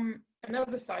from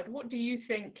another side, what do you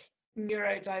think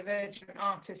neurodivergent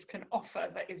artists can offer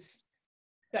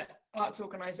that arts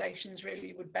organisations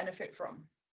really would benefit from?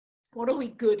 What are we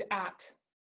good at?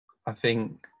 I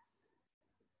think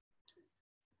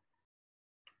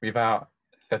without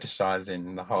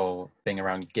fetishizing the whole thing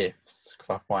around gifts, because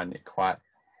I find it quite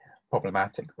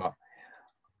problematic, but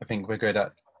I think we're good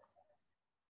at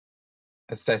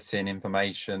assessing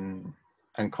information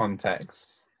and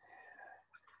context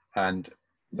and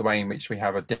the way in which we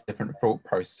have a different thought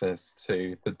process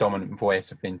to the dominant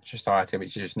voice within society,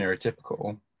 which is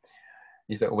neurotypical,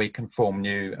 is that we can form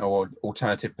new or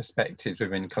alternative perspectives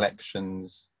within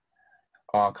collections,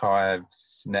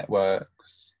 archives,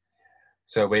 networks.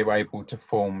 So we were able to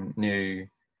form new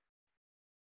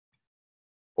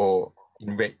or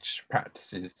enrich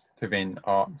practices within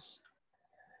arts,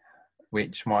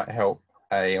 which might help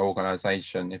a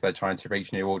organisation if they're trying to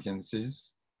reach new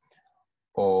audiences,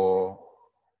 or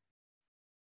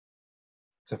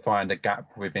to find a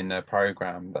gap within their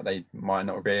program that they might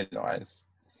not realise.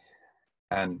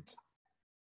 And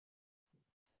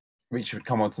which would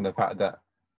come on to the fact that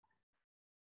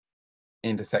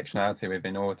intersectionality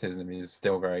within autism is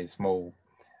still very small.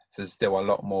 So there's still a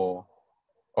lot more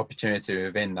opportunity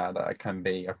within that can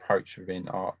be approached within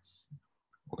arts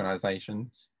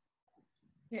organisations.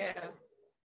 Yeah.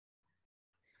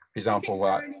 For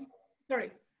example,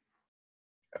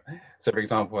 So for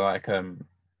example, like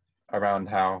around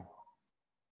how,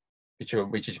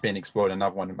 which is being explored,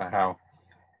 another one about how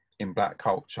in Black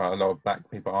culture, a lot of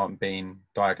Black people aren't being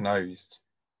diagnosed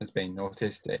as being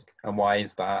autistic, and why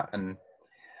is that? And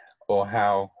or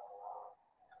how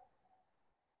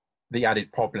the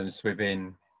added problems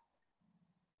within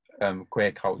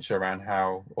queer culture around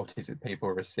how autistic people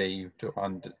are received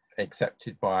or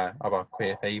accepted by other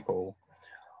queer people,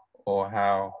 or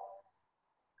how,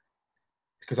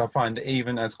 because I find that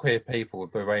even as queer people,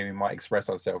 the way we might express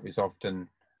ourselves is often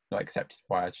not accepted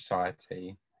by our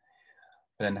society.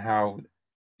 But then how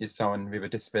is someone with a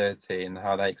disability and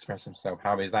how they express themselves,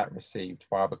 how is that received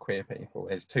by other queer people?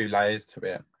 There's two layers to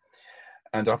it.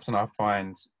 And often I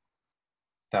find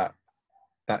that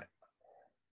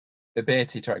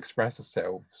ability to express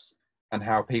ourselves and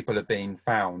how people are being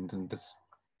found and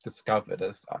discovered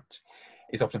as such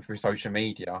is often through social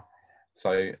media.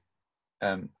 So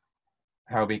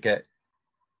how we get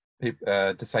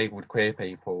disabled queer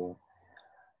people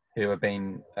who are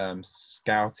being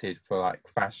scouted for like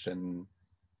fashion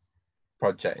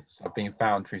projects have been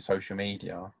found through social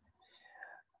media,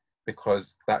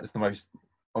 because that is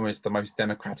almost the most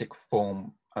democratic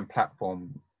form and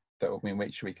platform in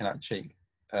which we can actually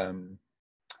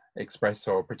express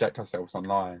or project ourselves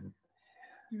online,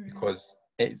 because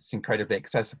it's incredibly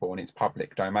accessible and it's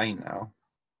public domain now.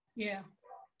 Yeah.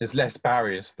 There's less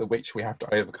barriers for which we have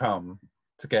to overcome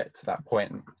to get to that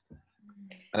point.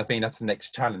 And I think that's the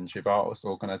next challenge with arts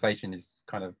organisation is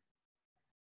kind of.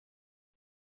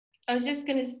 I was just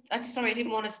going to, sorry, I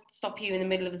didn't want to stop you in the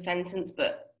middle of the sentence,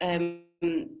 but I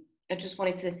just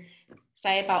wanted to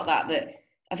say about that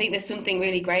I think there's something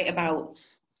really great about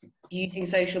using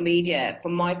social media,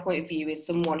 from my point of view, as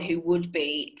someone who would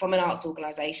be from an arts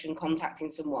organisation contacting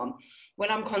someone.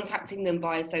 When I'm contacting them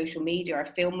via social media, I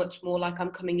feel much more like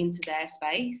I'm coming into their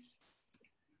space,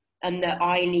 and that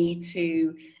I need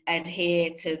to adhere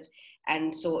to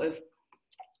and sort of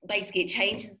basically it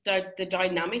changes the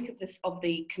dynamic of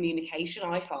the communication.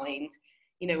 I find,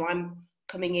 you know, I'm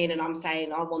coming in and I'm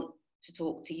saying I want to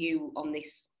talk to you on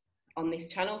this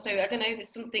channel. So I don't know,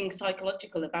 there's something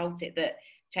psychological about it that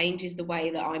changes the way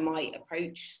that I might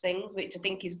approach things, which I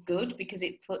think is good, because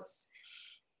it puts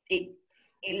it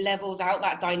levels out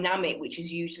that dynamic, which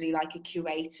is usually like a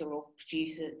curator or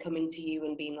producer coming to you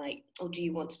and being like, oh, do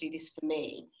you want to do this for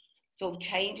me? Sort of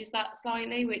changes that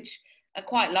slightly, which I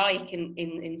quite like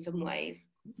in some ways.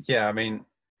 Yeah, I mean,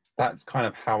 that's kind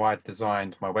of how I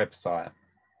designed my website.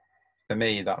 For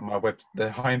me, that the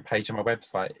homepage of my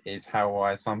website is how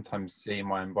I sometimes see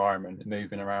my environment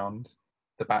moving around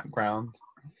the background.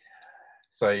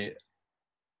 So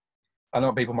a lot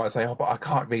of people might say, oh, but I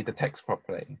can't read the text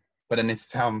properly. But then this is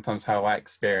sometimes how I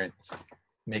experience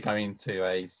me going into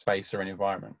a space or an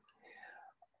environment.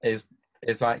 It's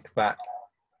like that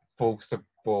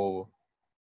forcible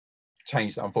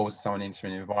change that I'm forcing someone into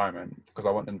an environment, because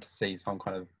I want them to see some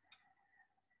kind of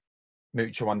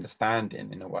mutual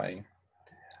understanding in a way.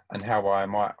 And how I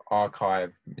might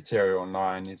archive material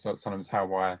online is sometimes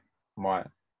how I might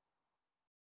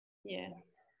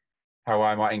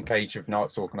engage with an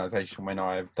arts organisation. When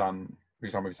I've done, for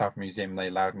example, with South Museum, they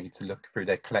allowed me to look through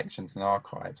their collections and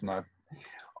archives, and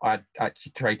I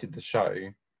actually created the show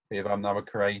with another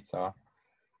creator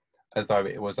as though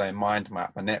it was a mind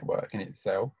map, a network in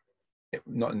itself,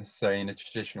 not necessarily in a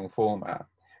traditional format,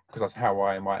 because that's how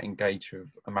I might engage with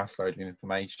a mass load of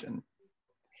information.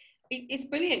 It's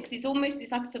brilliant, because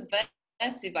it's like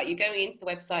subversive. Like, you're going into the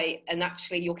website and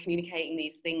actually you're communicating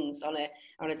these things on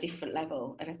a different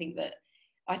level. And I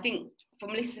think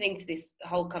from listening to this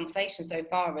whole conversation so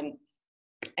far,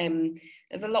 and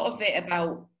there's a lot of it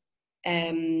about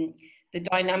the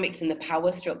dynamics and the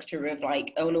power structure of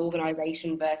like an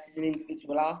organisation versus an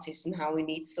individual artist, and how we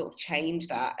need to sort of change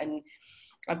that. And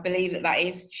I believe that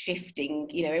is shifting.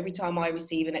 You know, every time I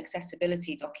receive an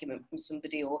accessibility document from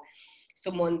somebody, or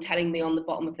someone telling me on the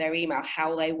bottom of their email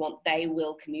how they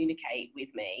will communicate with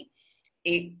me,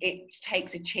 it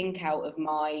takes a chink out of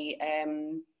my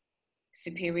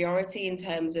superiority in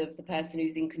terms of the person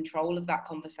who's in control of that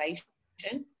conversation.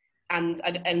 And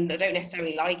I don't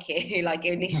necessarily like it. Like,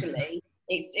 initially,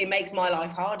 it makes my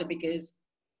life harder, because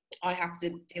I have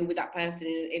to deal with that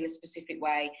person in a specific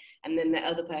way, and then the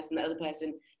other person.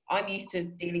 I'm used to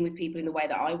dealing with people in the way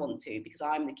that I want to, because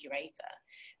I'm the curator.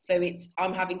 So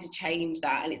I'm having to change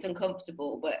that, and it's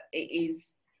uncomfortable, but it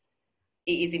is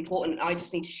important. I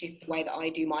just need to shift the way that I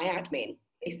do my admin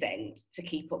this end to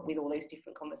keep up with all those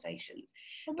different conversations.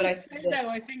 But I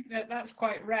think that's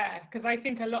quite rare, because I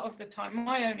think a lot of the time,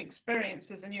 my own experience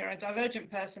as a neurodivergent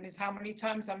person is how many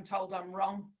times I'm told I'm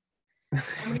wrong.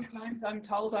 How many times I'm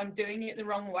told I'm doing it the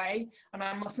wrong way, and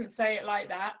I mustn't say it like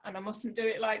that, and I mustn't do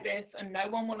it like this, and no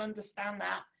one will understand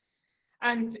that.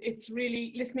 And it's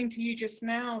really, listening to you just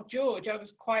now, George, I was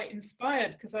quite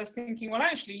inspired, because I was thinking, well,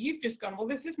 actually, you've just gone, well,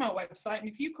 this is my website, and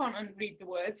if you can't read the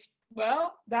words,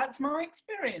 well, that's my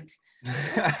experience.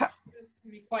 It's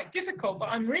really quite difficult, but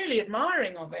I'm really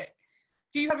admiring of it.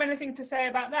 Do you have anything to say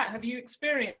about that? Have you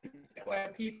experienced it where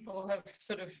people have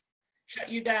sort of shut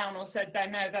you down or said,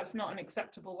 no, that's not an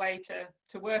acceptable way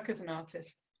to work as an artist?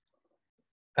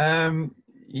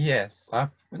 Yes,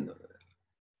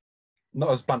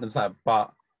 not as blunt as that,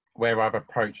 but where I've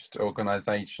approached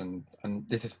organisations, and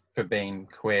this is for being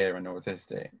queer and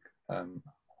autistic,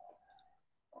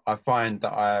 I find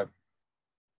that I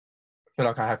feel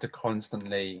like I have to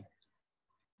constantly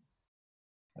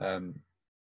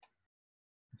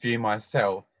view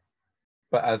myself,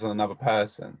 but as another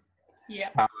person. Yeah.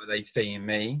 How are they seeing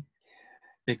me?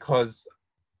 Because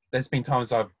there's been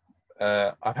times I've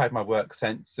had my work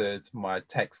censored, my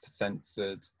text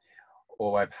censored,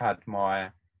 or I've had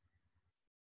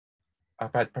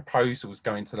proposals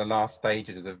going to the last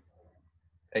stages of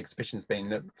exhibitions being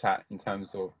looked at, in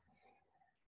terms of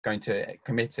going to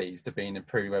committees to being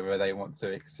approved whether they want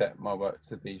to accept my work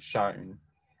to be shown,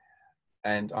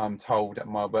 and I'm told that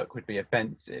my work would be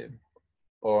offensive,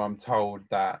 or I'm told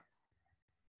that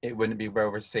it wouldn't be well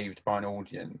received by an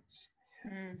audience.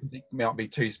 It might be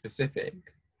too specific.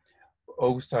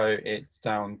 Also, it's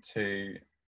down to,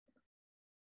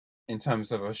 in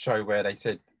terms of a show where they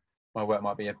said my work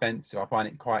might be offensive, I find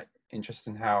it quite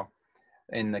interesting how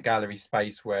in the gallery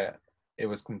space where it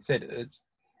was considered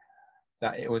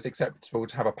that it was acceptable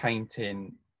to have a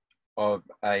painting of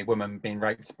a woman being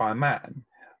raped by a man,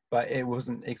 but it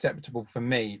wasn't acceptable for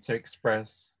me to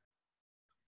express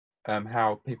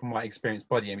how people might experience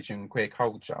body imaging in queer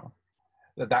culture.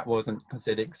 That wasn't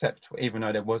considered acceptable, even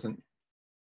though there wasn't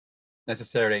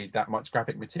necessarily that much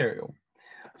graphic material.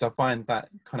 So I find that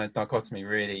kind of dichotomy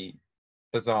really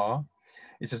bizarre.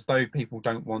 It's as though people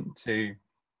don't want to.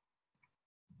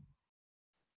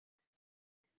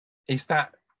 It's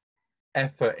that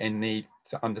effort and need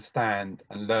to understand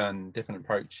and learn different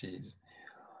approaches.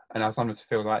 And I sometimes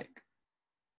feel like,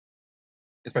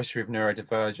 especially with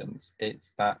neurodivergence,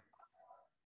 it's that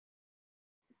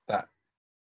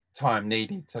time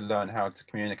needed to learn how to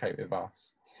communicate with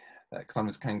us that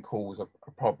sometimes can cause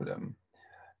a problem,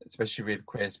 especially with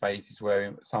queer spaces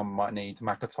where someone might need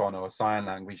Makaton or sign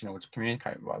language in order to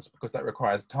communicate with us, because that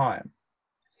requires time.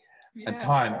 Yeah. And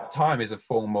time is a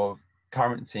form of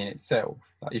currency in itself.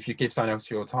 Like if you give someone else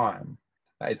your time,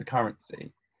 that is a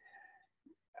currency.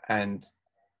 And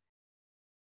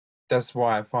that's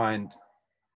why I find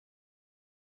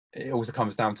it also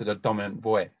comes down to the dominant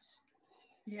voice.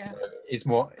 Yeah. Is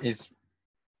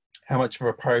how much of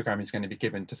a program is going to be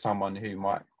given to someone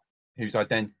whose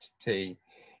identity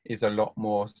is a lot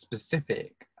more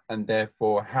specific, and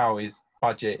therefore how is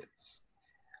budgets,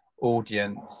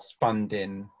 audience,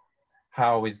 funding,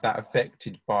 how is that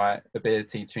affected by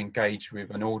ability to engage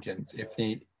with an audience? If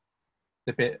the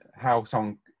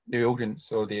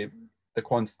audience or the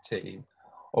quantity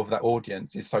of that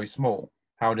audience is so small,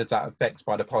 how does that affect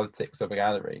by the politics of a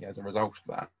gallery as a result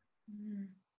of that?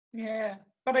 Yeah,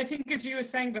 but I think, as you were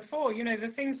saying before, you know,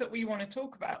 the things that we want to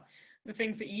talk about, the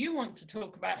things that you want to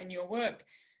talk about in your work,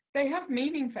 they have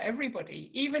meaning for everybody,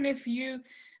 even if you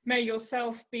may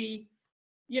yourself be,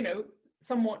 you know,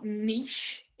 somewhat niche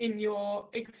in your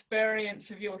experience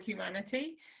of your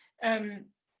humanity.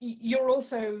 You're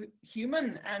also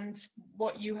human, and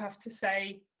what you have to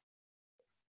say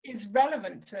is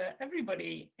relevant to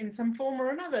everybody in some form or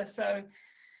another. So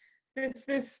this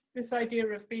idea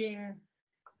of being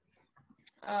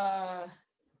not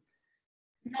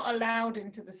allowed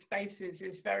into the spaces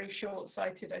is very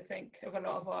short-sighted, I think, of a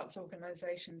lot of arts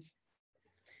organisations.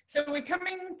 So we're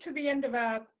coming to the end of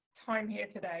our time here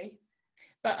today,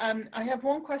 but I have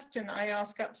one question I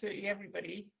ask absolutely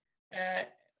everybody,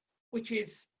 which is,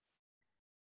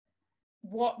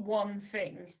 what one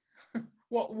thing,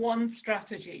 what one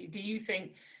strategy do you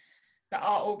think that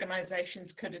art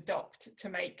organisations could adopt to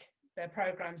make their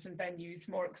programs and venues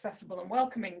more accessible and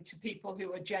welcoming to people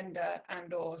who are gender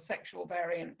and or sexual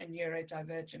variant and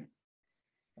neurodivergent?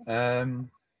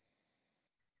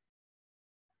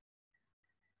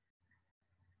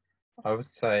 I would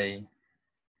say,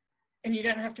 and you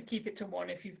don't have to keep it to one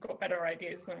if you've got better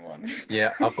ideas than one.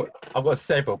 yeah, I've got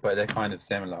several, but they're kind of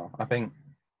similar. I think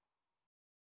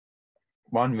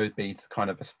one would be to kind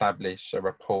of establish a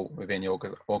rapport within your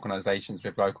organisations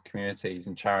with local communities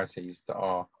and charities that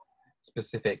are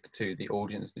specific to the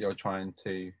audience that you're trying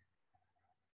to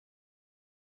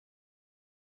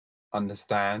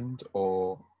understand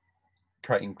or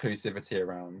create inclusivity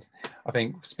around. I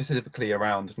think specifically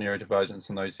around neurodivergence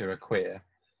and those who are queer,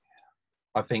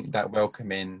 I think that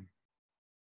the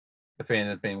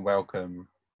feeling of being welcome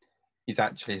is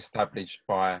actually established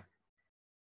by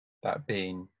that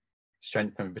being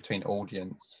strengthened between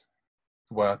audience,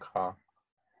 worker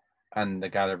and the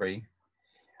gallery.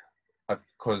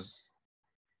 Because,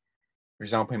 for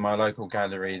example, in my local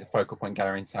gallery, the Focal Point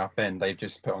Gallery in Southend, they've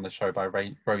just put on a show by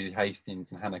Rosie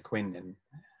Hastings and Hannah Quinlan,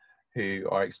 who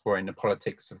are exploring the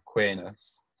politics of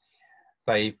queerness.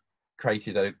 They've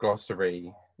created a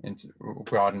glossary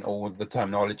regarding all of the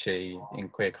terminology in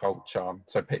queer culture,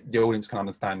 so the audience can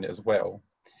understand it as well.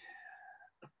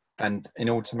 And in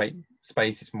order to make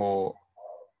spaces more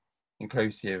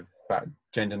inclusive, about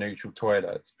gender neutral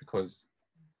toilets, because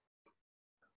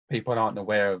people aren't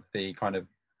aware of the kind of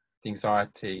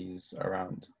anxieties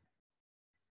around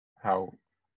how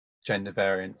gender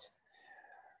variance,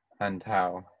 and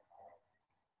how,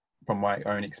 from my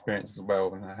own experience as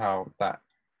well, and how that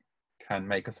can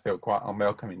make us feel quite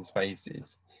unwelcome in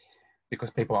spaces because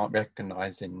people aren't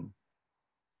recognizing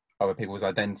other people's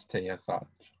identity as such.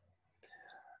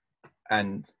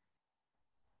 And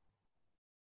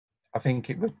I think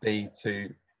it would be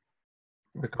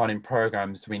regarding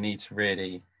programs, we need to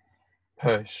really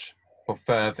push for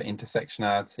further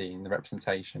intersectionality in the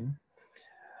representation.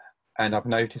 And I've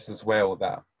noticed as well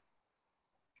that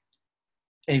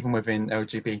even within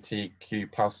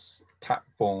LGBTQ plus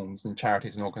platforms and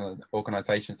charities and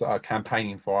organisations that are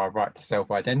campaigning for our right to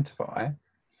self-identify,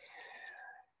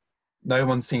 no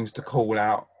one seems to call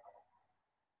out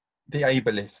the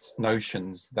ableist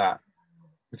notions that,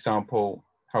 for example,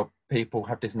 how people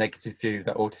have this negative view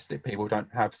that autistic people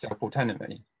don't have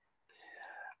self-autonomy.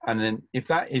 And then if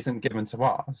that isn't given to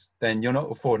us, then you're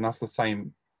not affording us the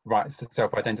same rights to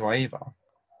self-identify either.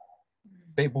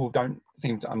 People don't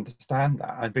seem to understand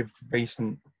that. And with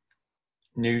recent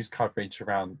news coverage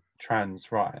around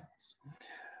trans rights,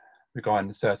 regarding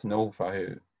a certain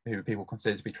author who people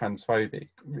consider to be transphobic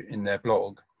in their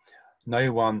blog,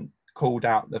 no one called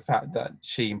out the fact that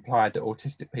she implied that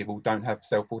autistic people don't have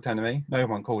self-autonomy. No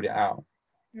one called it out.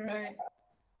 Right.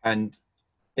 And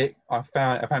I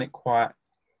found it quite,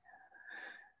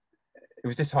 it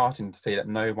was disheartening to see that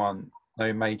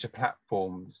no major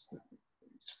platforms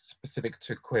specific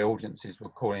to queer audiences were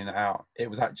calling it out. It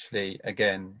was actually,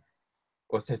 again,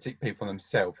 autistic people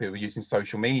themselves who were using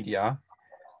social media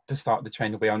to start the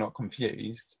trend of "we are not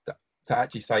confused," to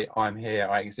actually say, "I'm here,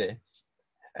 I exist."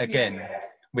 Again, Yeah.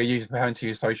 we're having to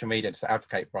use social media to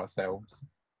advocate for ourselves.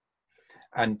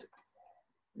 And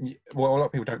what a lot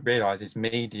of people don't realise is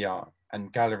media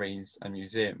and galleries and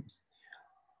museums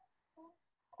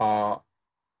are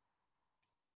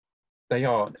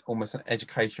almost an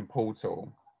education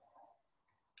portal.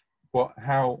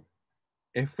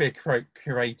 If we're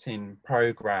curating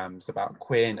programs about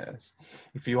queerness,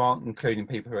 if you aren't including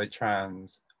people who are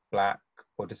trans, black,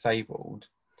 or disabled,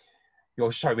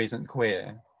 your show isn't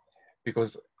queer,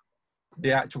 because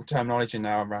the actual terminology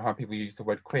now around how people use the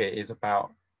word queer is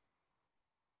about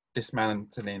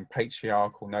dismantling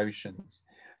patriarchal notions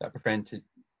that prevented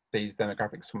these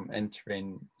demographics from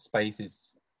entering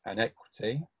spaces and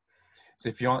equity. So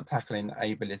if you aren't tackling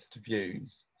ableist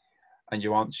views and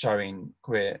you aren't showing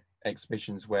queer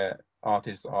exhibitions where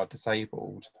artists are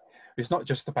disabled, it's not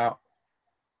just about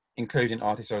including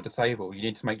artists who are disabled. You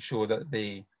need to make sure that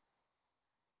the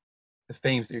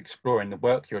themes that you're exploring, the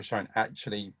work you're showing,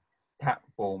 actually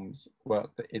platforms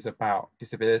work that is about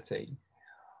disability.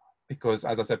 Because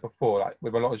as I said before, like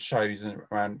with a lot of shows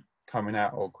around coming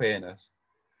out or queerness,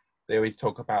 they always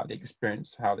talk about the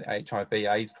experience, how the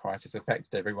HIV/AIDS crisis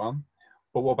affected everyone.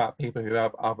 But what about people who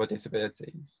have other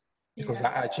disabilities? Because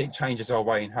that actually changes our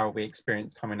way in how we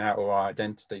experience coming out or our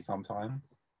identity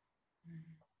sometimes.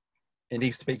 It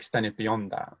needs to be extended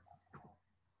beyond that.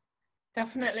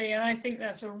 Definitely, and I think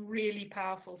that's a really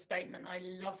powerful statement. I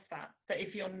love that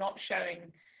if you're not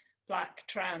showing black,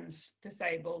 trans,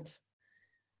 disabled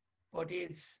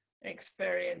bodies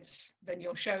experience, then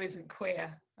your show isn't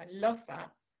queer. I love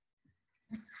that.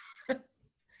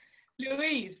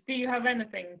 Louise, do you have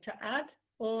anything to add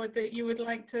or that you would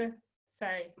like to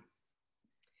say?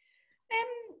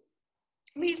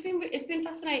 I mean, it's been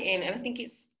fascinating, and I think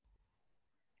it's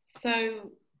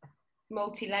so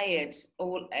multi-layered,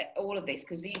 all of this,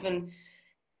 because even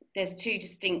there's two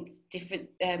distinct different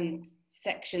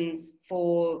sections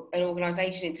for an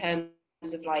organisation in terms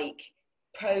of like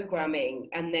programming,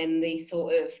 and then the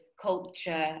sort of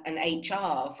culture and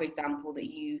HR, for example,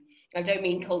 I don't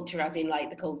mean culture as in like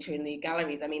the culture in the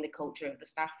galleries, I mean the culture of the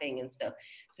staffing and stuff.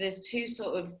 So there's two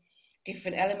sort of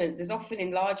different elements. There's often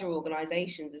in larger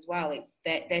organisations as well,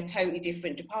 they're totally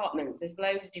different departments, there's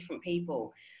loads of different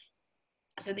people.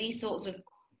 So these sorts of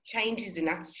changes in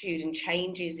attitude and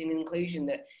changes in inclusion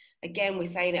that, again, we're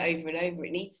saying it over and over,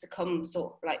 it needs to come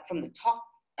sort of like from the top,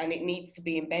 and it needs to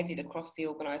be embedded across the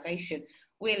organisation.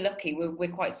 We're lucky, we're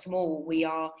quite small. We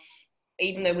are,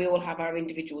 even though we all have our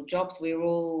individual jobs, we're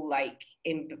all like,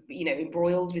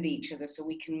 embroiled with each other, so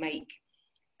we can make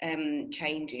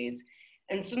changes.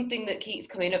 And something that keeps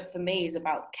coming up for me is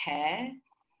about care.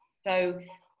 So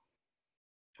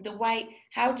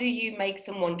how do you make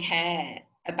someone care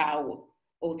about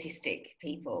autistic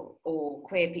people or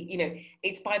queer people?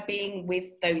 It's by being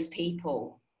with those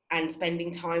people and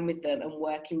spending time with them and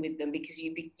working with them, because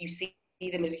you see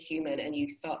them as a human and you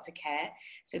start to care.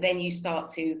 So then you start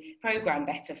to program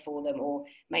better for them or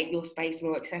make your space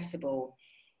more accessible.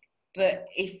 But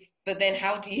then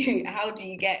how do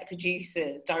you get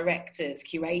producers, directors,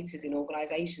 curators in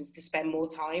organisations to spend more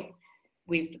time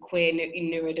with queer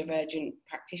neurodivergent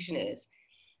practitioners?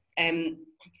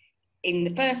 In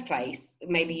the first place,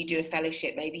 maybe you do a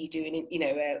fellowship, maybe you do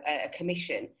a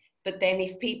commission. But then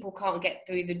if people can't get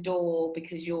through the door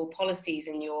because your policies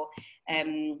and your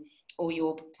or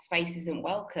your space isn't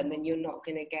welcome, then you're not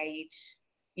going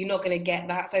to get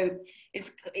that. So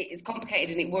it's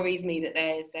complicated, and it worries me that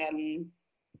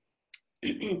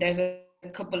there's a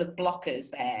couple of blockers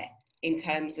there in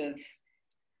terms of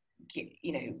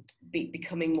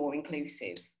becoming more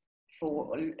inclusive,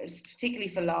 particularly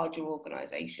for larger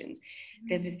organisations.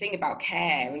 There's this thing about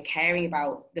care and caring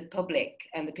about the public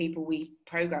and the people we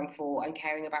programme for, and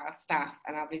caring about our staff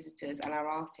and our visitors and our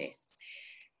artists.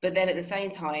 But then at the same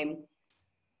time,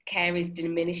 care is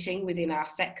diminishing within our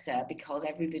sector because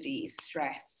everybody is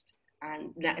stressed,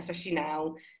 and especially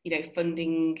now,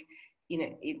 funding,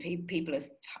 people are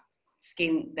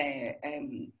they're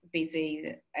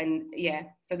busy, and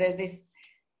so there's this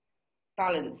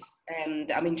balance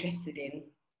that I'm interested in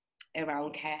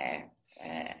around care,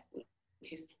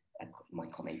 which is my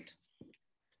comment.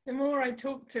 more I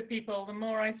talk to people, the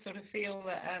more I sort of feel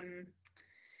that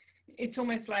it's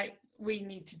almost like we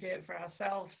need to do it for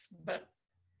ourselves, but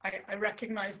I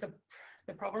recognize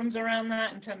the problems around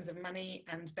that in terms of money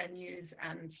and venues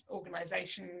and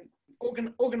organizing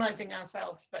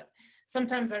ourselves. But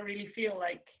sometimes I really feel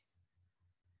like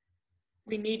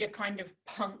we need a kind of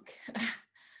punk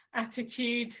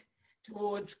attitude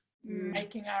towards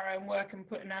making our own work and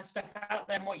putting our stuff out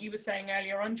there. And what you were saying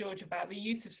earlier on, George, about the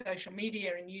use of social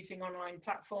media and using online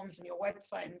platforms and your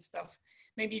website and stuff,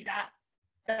 maybe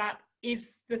that is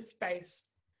the space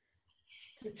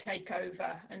to take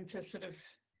over and to sort of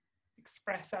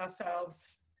express ourselves.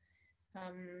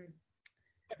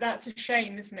 But that's a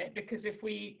shame, isn't it? Because if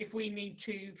we need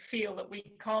to feel that we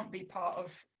can't be part of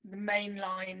the main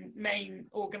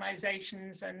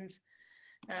organisations and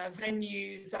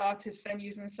venues, artist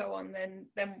venues, and so on, then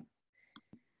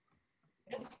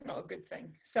it's not a good thing.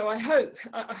 So I hope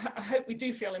we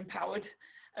do feel empowered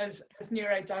as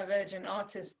neurodivergent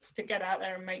artists to get out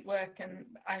there and make work. And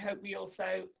I hope we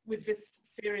also, with this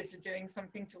series, are doing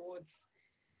something towards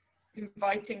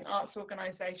inviting arts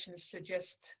organisations to just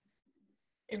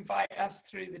invite us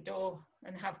through the door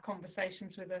and have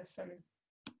conversations with us. And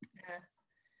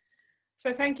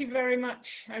so thank you very much.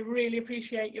 I really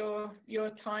appreciate your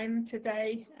time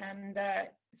today, and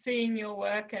seeing your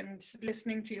work and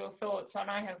listening to your thoughts. And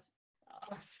I have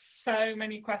so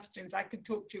many questions. I could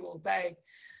talk to you all day.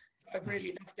 I've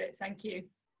really loved it. Thank you.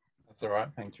 That's all right.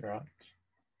 Thank you very much.